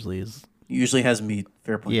usually has meat.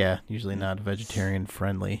 Fair point. Yeah, usually not vegetarian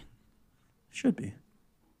friendly. Should be.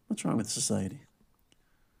 What's wrong with society?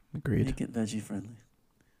 Agreed. Make it veggie friendly.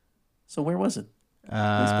 So where was it?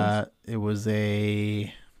 It was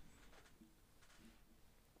a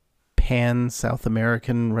pan South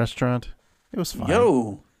American restaurant. It was fine.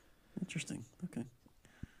 Yo, interesting. Okay.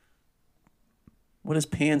 What does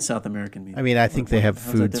pan South American mean? I mean, I think they have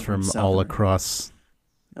foods from all America? across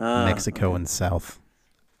Mexico and South.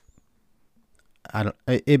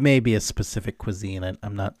 It may be a specific cuisine.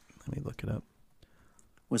 I'm not. Let me look it up.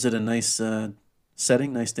 Was it a nice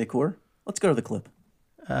setting, nice decor? Let's go to the clip.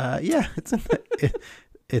 Yeah, it's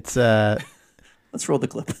Let's roll the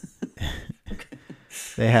clip. Okay.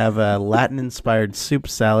 They have Latin-inspired soup,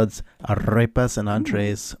 salads, arepas, and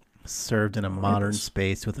entrees served in a modern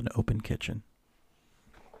space with an open kitchen.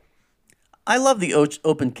 I love the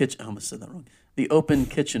open kitchen. I almost said that wrong. The open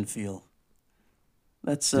kitchen feel.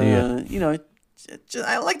 That's I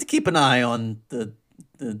like to keep an eye on the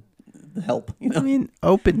help. I mean,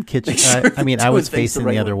 open kitchen. Sure I was doing things facing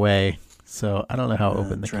the other way, so I don't know how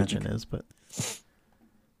open the tragic. kitchen is, but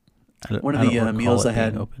one of the meals I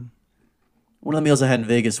had. One of the meals I had in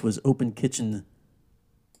Vegas was open kitchen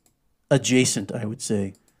adjacent, I would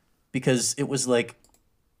say, because it was like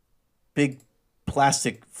big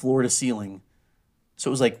plastic floor to ceiling. So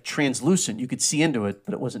it was like translucent. You could see into it,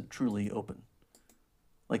 but it wasn't truly open.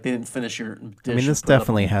 Like they didn't finish your dish. I mean, this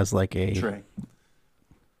definitely has like a tray.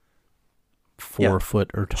 4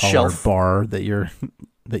 foot or taller Shelf. bar that you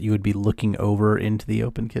would be looking over into the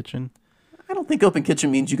open kitchen. I don't think open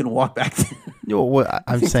kitchen means you can walk back there. No, what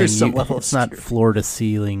I'm saying it's not security. floor to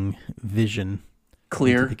ceiling vision.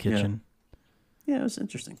 Clear into the kitchen. Yeah, it was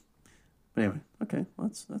interesting. But anyway, okay,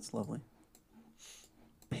 well, that's lovely.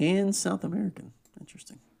 Pan South American,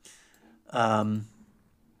 interesting. And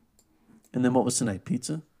then what was tonight?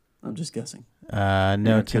 Pizza? I'm just guessing.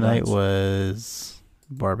 No, tonight was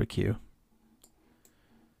barbecue.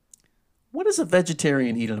 What does a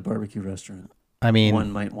vegetarian eat at a barbecue restaurant? I mean,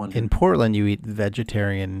 One might wonder. in Portland, you eat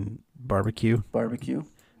vegetarian barbecue. Barbecue?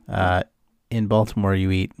 In Baltimore, you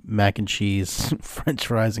eat mac and cheese, French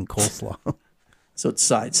fries, and coleslaw. So it's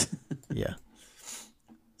sides. Yeah.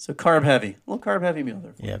 So carb heavy. A little carb heavy meal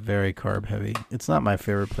there. Yeah, very carb heavy. It's not my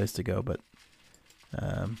favorite place to go, but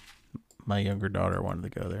my younger daughter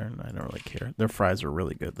wanted to go there, and I don't really care. Their fries are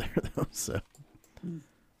really good there, though. So,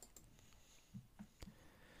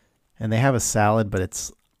 and they have a salad, but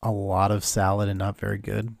it's a lot of salad and not very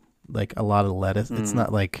good. Like a lot of lettuce. It's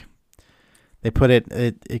not like they put it.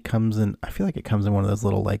 It comes in. I feel like it comes in one of those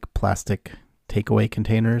little like plastic takeaway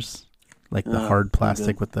containers, like the hard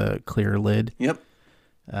plastic with the clear lid. Yep.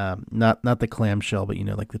 Not the clamshell, but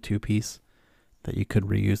like the 2-piece that you could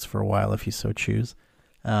reuse for a while if you so choose.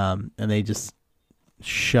 And they just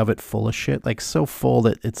shove it full of shit, like so full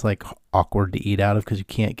that it's like awkward to eat out of because you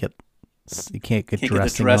can't get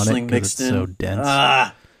dressing on it because it's so dense.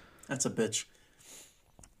 Ah, that's a bitch.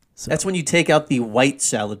 So, that's when you take out the white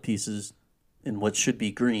salad pieces in what should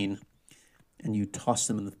be green, and you toss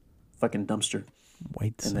them in the fucking dumpster.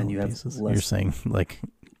 White and salad then you have pieces. less. You're saying like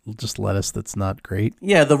just lettuce that's not great?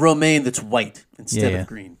 Yeah, the romaine that's white instead of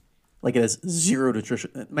green. Like it has zero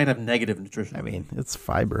nutrition. It might have negative nutrition. I mean, it's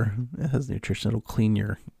fiber. It has nutrition. It'll clean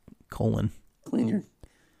your colon. Clean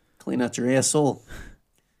out your asshole.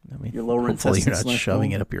 I mean, your lower hopefully intestines. You're not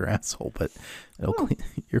shoving it up your asshole, but it'll clean.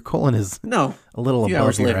 Your colon is a little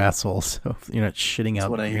above your asshole, so you're not shitting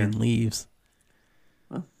out green leaves.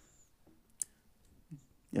 Well,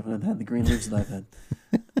 you haven't had the green leaves that I've had.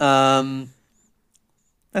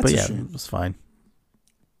 That's but a yeah, shame. it was fine.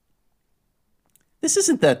 This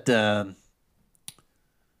isn't that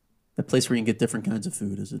place where you can get different kinds of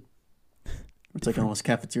food, is it? It's like almost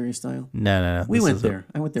cafeteria style. No. We went there.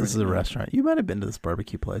 I went there. This is a restaurant. You might have been to this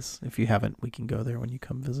barbecue place. If you haven't, we can go there when you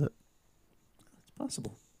come visit. It's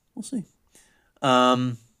possible. We'll see.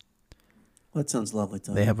 Well, that sounds lovely,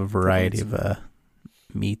 Tom. They have a variety of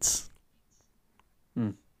meats.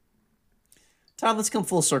 Tom, let's come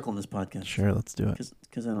full circle in this podcast. Sure, let's do it.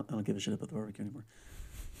 Because I don't give a shit about the barbecue anymore.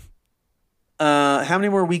 How many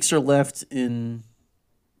more weeks are left in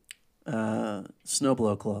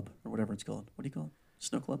Snowblow Club or whatever it's called? What do you call it?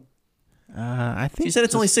 Snow Club? I think you said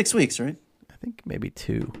it's only 6 weeks, right? I think maybe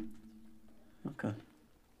 2. Okay.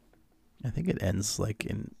 I think it ends like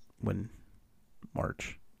in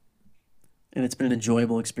March. And it's been an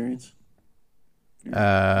enjoyable experience.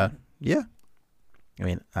 Yeah. I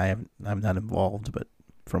mean, I'm not involved, but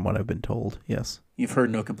from what I've been told, yes. You've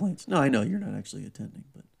heard no complaints. No, I know you're not actually attending,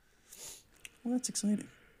 but well, that's exciting.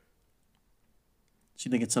 So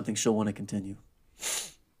you think it's something she'll want to continue?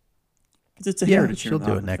 Because it's a heritage. She'll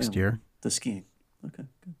do it next year. The skiing. Okay,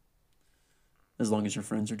 good. As long as your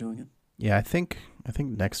friends are doing it. Yeah, I think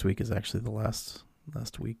next week is actually the last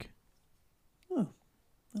week. Oh,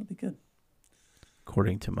 that'll be good.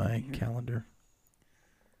 According to my calendar.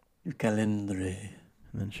 Your calendar.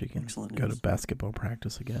 And then she can go to basketball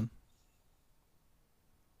practice again.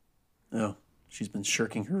 Oh, she's been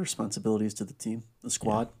shirking her responsibilities to the team, the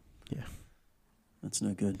squad. Yeah. That's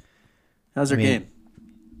no good. How's her game?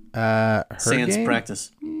 Her Sans game?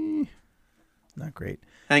 practice. Not great.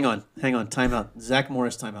 Hang on. Time out. Zach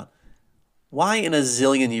Morris, time out. Why in a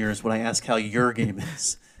zillion years would I ask how your game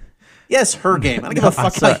is? Yes, her game. I don't give a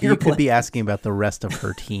fuck how you're playing. You could be asking about the rest of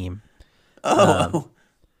her team.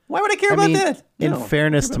 Why would I care about that? In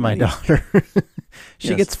fairness to my daughter,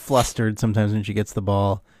 she gets flustered sometimes when she gets the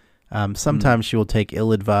ball. Sometimes she will take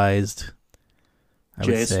ill-advised, I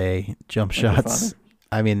would say, jump shots.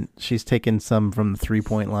 I mean, she's taken some from the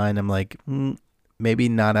 3-point line. I'm like, maybe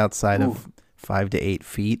not outside of 5 to 8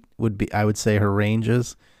 feet I would say her range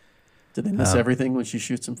is. Did they miss everything when she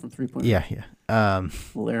shoots them from 3-point? Yeah.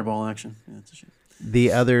 Little air ball action. Yeah, that's a shame.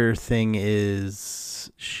 The other thing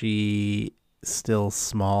is she still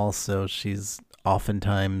small, so she's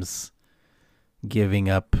oftentimes giving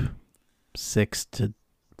up 6 to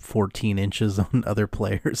 14 inches on other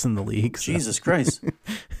players in the league. So. Jesus Christ.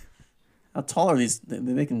 How tall are they're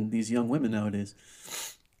making these young women nowadays?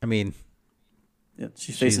 I mean, yeah,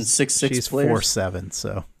 she's facing 6'6" she's players. 4'7",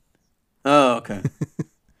 so. Oh, okay.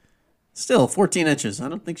 Still 14 inches. I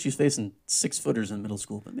don't think she's facing 6-footers in middle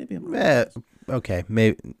school, but maybe I'm okay.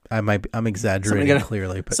 Maybe I'm exaggerating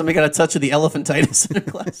clearly, but somebody got a touch of the elephantitis in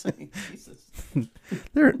her class. Jesus.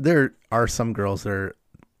 There are some girls that are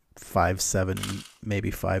 5'7",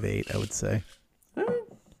 maybe 5'8", I would say. All right.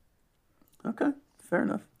 Okay, fair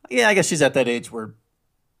enough. Yeah, I guess she's at that age where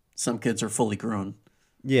Some kids are fully grown.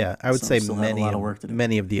 Yeah, I would Some say still have a lot of work to do.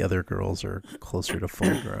 many of the other girls are closer to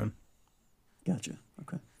full grown. Gotcha.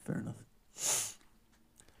 Okay, fair enough.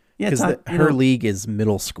 Yeah, Because her league is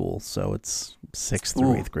middle school, so it's 6th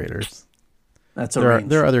through 8th graders. That's a range.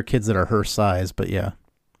 There are other kids that are her size, but yeah.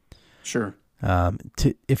 Sure.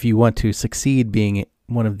 If you want to succeed being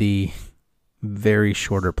one of the very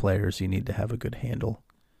shorter players, you need to have a good handle.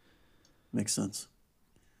 Makes sense.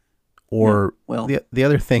 Or the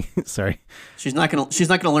other thing, sorry, she's not gonna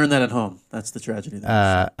learn that at home. That's the tragedy.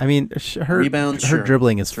 I mean, her rebound, her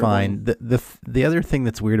dribbling is fine. The other thing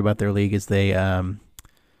that's weird about their league is they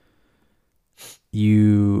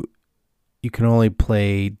you can only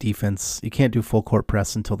play defense. You can't do full court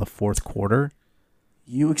press until the 4th quarter.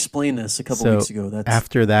 You explained this a couple weeks ago.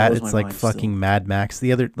 After that, it's like fucking Mad Max.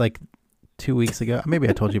 The other 2 weeks ago, maybe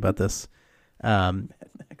I told you about this. Mad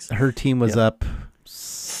Max. Her team was up.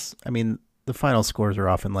 I mean, the final scores are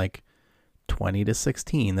often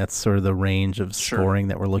 20-16. That's sort of the range of scoring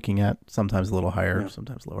that we're looking at. Sometimes a little higher,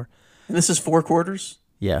 sometimes lower. And this is 4 quarters?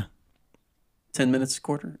 Yeah. 10 minutes a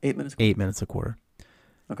quarter? 8 minutes a quarter? 8 minutes a quarter.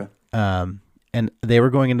 Okay. And they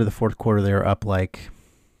were going into the 4th quarter. They were up I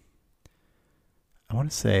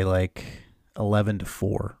want to say 11-4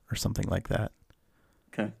 or something like that.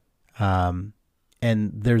 Okay.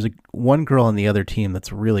 And there's one girl on the other team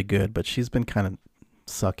that's really good, but she's been kind of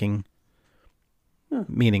sucking.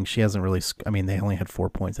 Meaning she hasn't really. They only had 4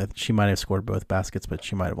 points. She might have scored both baskets, but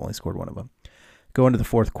she might have only scored one of them. Go into the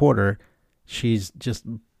 4th quarter, she's just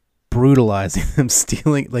brutalizing them,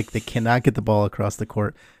 stealing. They cannot get the ball across the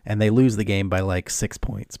court, and they lose the game by 6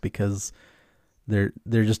 points because they're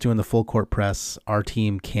just doing the full court press. Our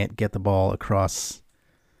team can't get the ball across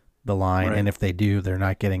the line, and if they do, they're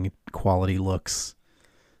not getting quality looks.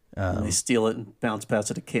 And they steal it and bounce pass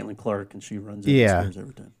it to Caitlin Clark, and she runs it and scores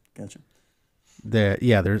every time. Gotcha.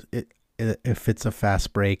 There's if it's a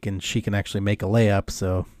fast break, and she can actually make a layup,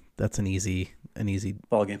 so that's an easy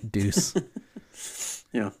ball game deuce.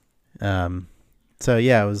 Yeah. So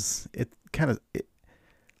yeah, it kind of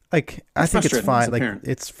I think it's fine.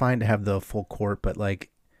 It's fine to have the full court, but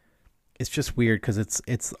it's just weird because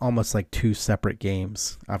it's almost like 2 separate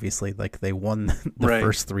games. Obviously, they won the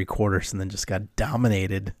first 3 quarters and then just got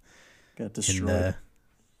dominated. Got destroyed.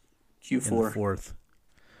 In Q4. In the 4th.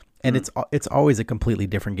 And it's always a completely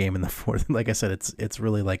different game in the 4th. Like I said, it's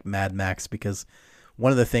really like Mad Max because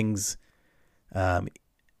one of the things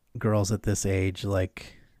girls at this age,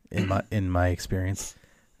 in my experience,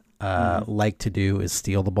 like to do is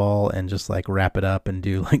steal the ball and just wrap it up and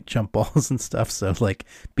do jump balls and stuff. So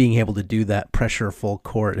being able to do that pressure full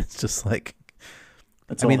court, it's just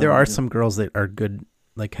there are some girls that are good,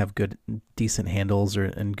 have good, decent handles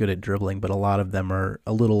and good at dribbling, but a lot of them are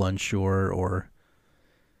a little unsure or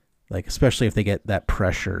especially if they get that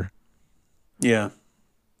pressure. Yeah.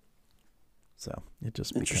 So it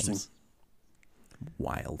just becomes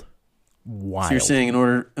wild. So you're saying in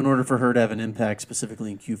order for her to have an impact specifically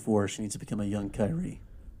in Q4, she needs to become a young Kyrie.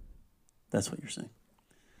 That's what you're saying.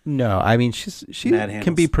 No, I mean she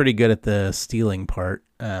can be pretty good at the stealing part.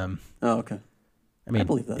 Okay. I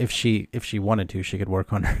believe that. If she wanted to, she could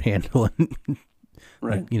work on her handle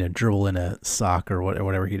and dribble in a sock or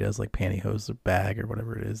whatever he does, pantyhose or bag or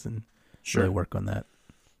whatever it is, and really work on that.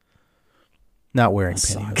 Not wearing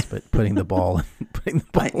pantyhose, but putting the ball.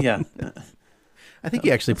 Yeah. I think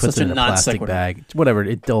he actually puts it in a plastic bag. Whatever,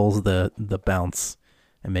 it dulls the bounce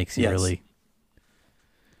and makes you really.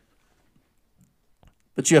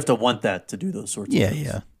 But you have to want that to do those sorts of things.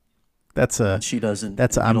 Yeah. She doesn't.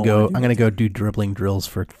 I'm going to go do dribbling drills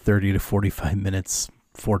for 30 to 45 minutes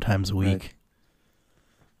 4 times a week. Right.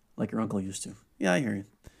 Like your uncle used to. Yeah, I hear you.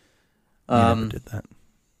 I never did that.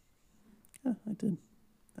 Yeah, I did.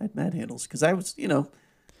 I had mad handles because I was, this.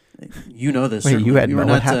 Wait,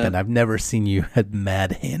 what happened? I've never seen you had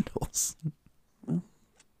mad handles. Well,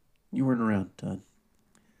 you weren't around, Todd.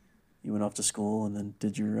 You went off to school and then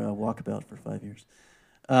did your walkabout for 5 years.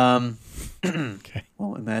 Okay.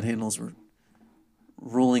 Well, my mad handles were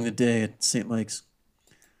ruling the day at St. Mike's.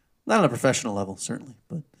 Not on a professional level, certainly,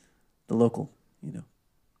 but the local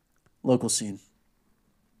scene.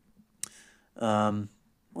 Well,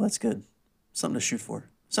 that's good. Something to shoot for.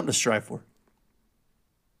 Something to strive for.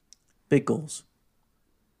 Big goals.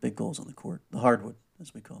 Big goals on the court. The hardwood,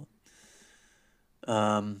 as we call it.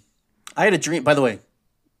 I had a dream. By the way,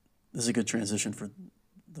 this is a good transition for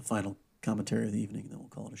the final commentary of the evening, then we'll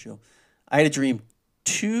call it a show. I had a dream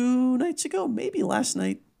 2 nights ago, maybe last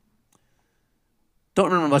night.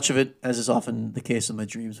 Don't remember much of it, as is often the case in my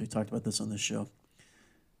dreams. We talked about this on this show.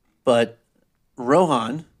 But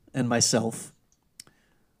Rohan and myself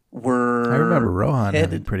were I remember Rohan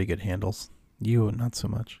headed. had pretty good handles. You, not so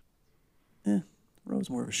much. Ro's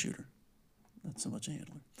more of a shooter, not so much a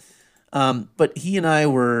handler. But he and I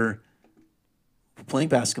were playing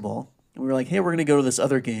basketball, and we were like, "Hey, we're going to go to this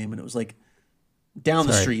other game," and it was like down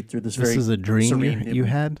the street through this very This is a dream serene you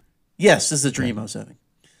had? Yes, this is a dream I was having.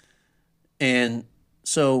 And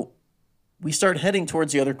so we start heading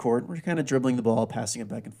towards the other court. We're kind of dribbling the ball, passing it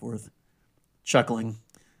back and forth, chuckling.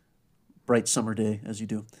 Bright summer day, as you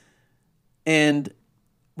do. And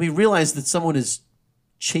we realize that someone is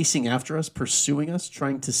chasing after us, pursuing us,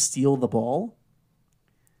 trying to steal the ball.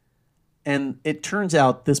 And it turns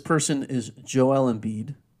out this person is Joel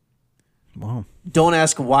Embiid. Wow. Don't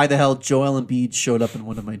ask why the hell Joel Embiid showed up in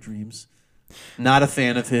one of my dreams. Not a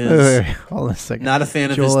fan of his. Wait, hold on a second. Not a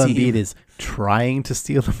fan of Joel his team. Embiid is trying to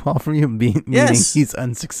steal the ball from you, meaning Yes. he's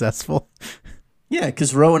unsuccessful. Yeah,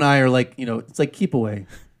 because Ro and I are like, it's like keep away.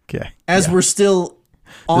 Okay. As we're still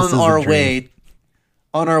on This is our a dream.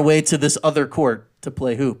 way to this other court to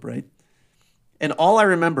play hoop, right? And all I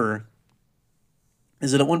remember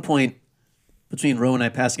is that at one point between Ro and I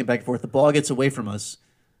passing it back and forth, the ball gets away from us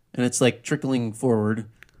and it's like trickling forward.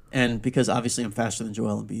 And because obviously I'm faster than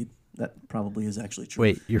Joel Embiid, that probably is actually true.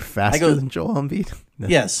 Wait, you're faster than Joel Embiid?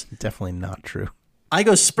 That's Yes. definitely not true. I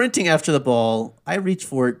go sprinting after the ball. I reach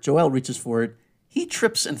for it. Joel reaches for it. He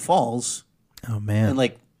trips and falls Oh, man. and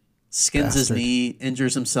like skins his Bastard. knee,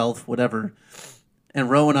 injures himself, whatever. And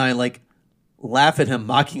Ro and I like laugh at him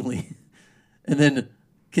mockingly and then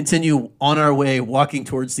continue on our way walking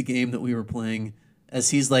towards the game that we were playing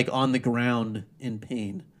as he's like on the ground in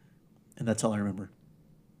pain. And that's all I remember.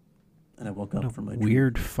 And I woke up from my dream.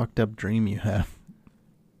 Weird, fucked up dream you have.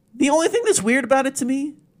 The only thing that's weird about it to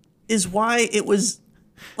me is why it was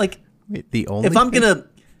like, Wait, the only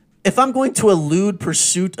if I'm going to elude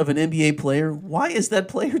pursuit of an NBA player, why is that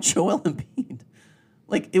player Joel Embiid?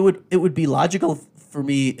 Like it would be logical for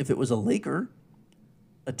me if it was a Laker,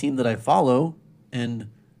 a team that I follow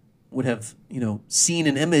and would have, seen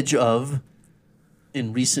an image of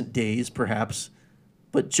in recent days perhaps,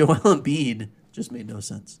 but Joel Embiid just made no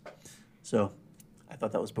sense. So, I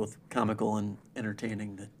thought that was both comical and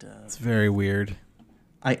entertaining that It's very weird.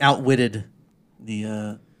 I outwitted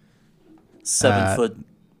the 7-foot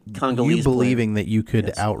Congolese You believing player. that you could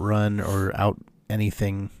Yes. outrun or out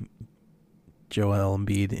anything Joel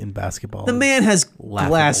Embiid in basketball? The man has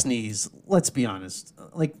laughable. glass knees. Let's be honest.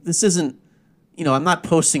 Like this isn't, I'm not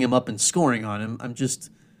posting him up and scoring on him. I'm just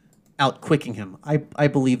out-quicking him. I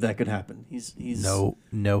believe that could happen. He's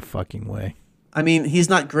No fucking way. I mean, he's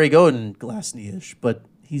not Greg Oden glass knee-ish, but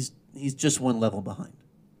he's just one level behind.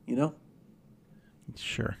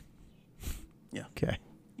 Sure. Yeah. Okay.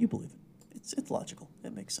 You believe it. It's logical.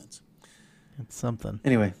 It makes sense. It's something.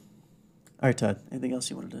 Anyway. All right, Todd. Anything else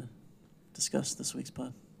you wanted to discuss this week's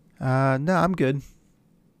pod? No, I'm good.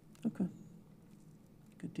 Okay.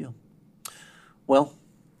 Good deal. Well,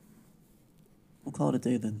 we'll call it a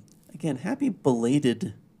day then. Again, happy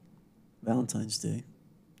belated Valentine's Day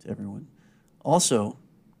to everyone. Also,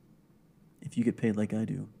 if you get paid like I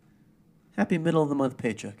do, happy middle of the month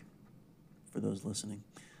paycheck for those listening.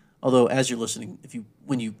 Although, as you're listening,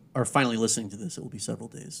 when you are finally listening to this, it will be several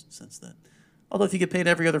days since then. Although, if you get paid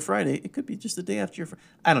every other Friday, it could be just the day after your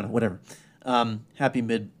I don't know, whatever. Happy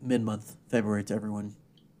mid-month February to everyone.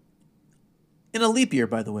 In a leap year,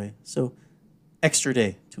 by the way. So, extra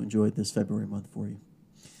day to enjoy this February month for you.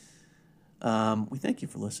 We thank you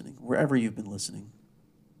for listening, wherever you've been listening.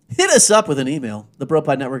 Hit us up with an email,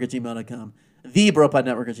 thebropodnetwork@gmail.com,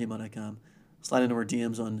 thebropodnetwork@gmail.com. Slide into our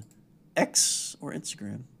DMs on X or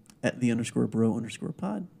Instagram at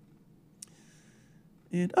 @the_bro_pod.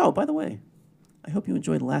 And, by the way, I hope you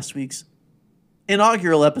enjoyed last week's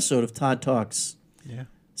inaugural episode of Todd Talks. Yeah.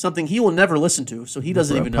 Something he will never listen to, so he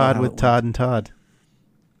doesn't even know how Pod it with went. Todd and Todd.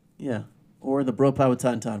 Yeah. Or the Bro Pod with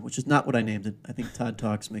Todd and Todd, which is not what I named it. I think Todd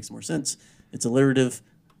Talks makes more sense. It's alliterative.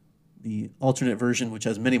 The alternate version, which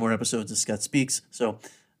has many more episodes, is Scott Speaks. So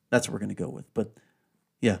that's what we're going to go with. But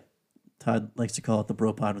yeah, Todd likes to call it the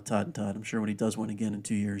Bro Pod with Todd and Todd. I'm sure when he does one again in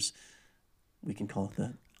 2 years, we can call it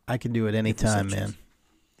that. I can do it anytime, man.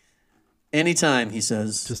 Anytime, he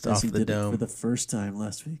says. Just as off he the did it dome. for the first time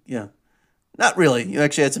last week. Yeah. Not really. You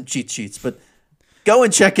actually had some cheat sheets, but go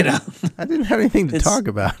and check it out. I didn't have anything to talk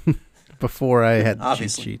about before I had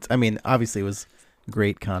Obviously. cheat sheets. I mean, obviously it was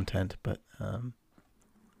great content, but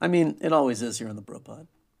I mean, it always is here on the Bro Pod.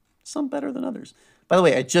 Some better than others. By the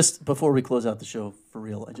way, before we close out the show for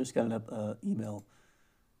real, I just got an email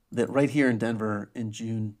that right here in Denver in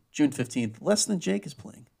June 15th, Less Than Jake is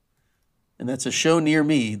playing. And that's a show near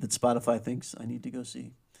me that Spotify thinks I need to go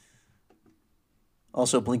see.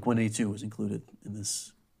 Also, Blink-182 was included in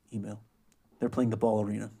this email. They're playing the Ball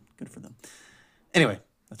Arena. Good for them. Anyway,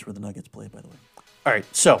 that's where the Nuggets play, by the way. All right,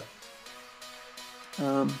 so,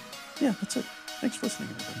 yeah, that's it. Thanks for listening,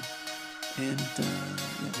 everybody. And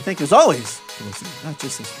thank you as always for listening. Not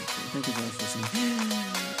just this week. Thank you as always for listening.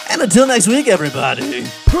 And until next week, everybody.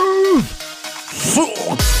 Prove!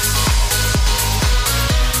 Fool!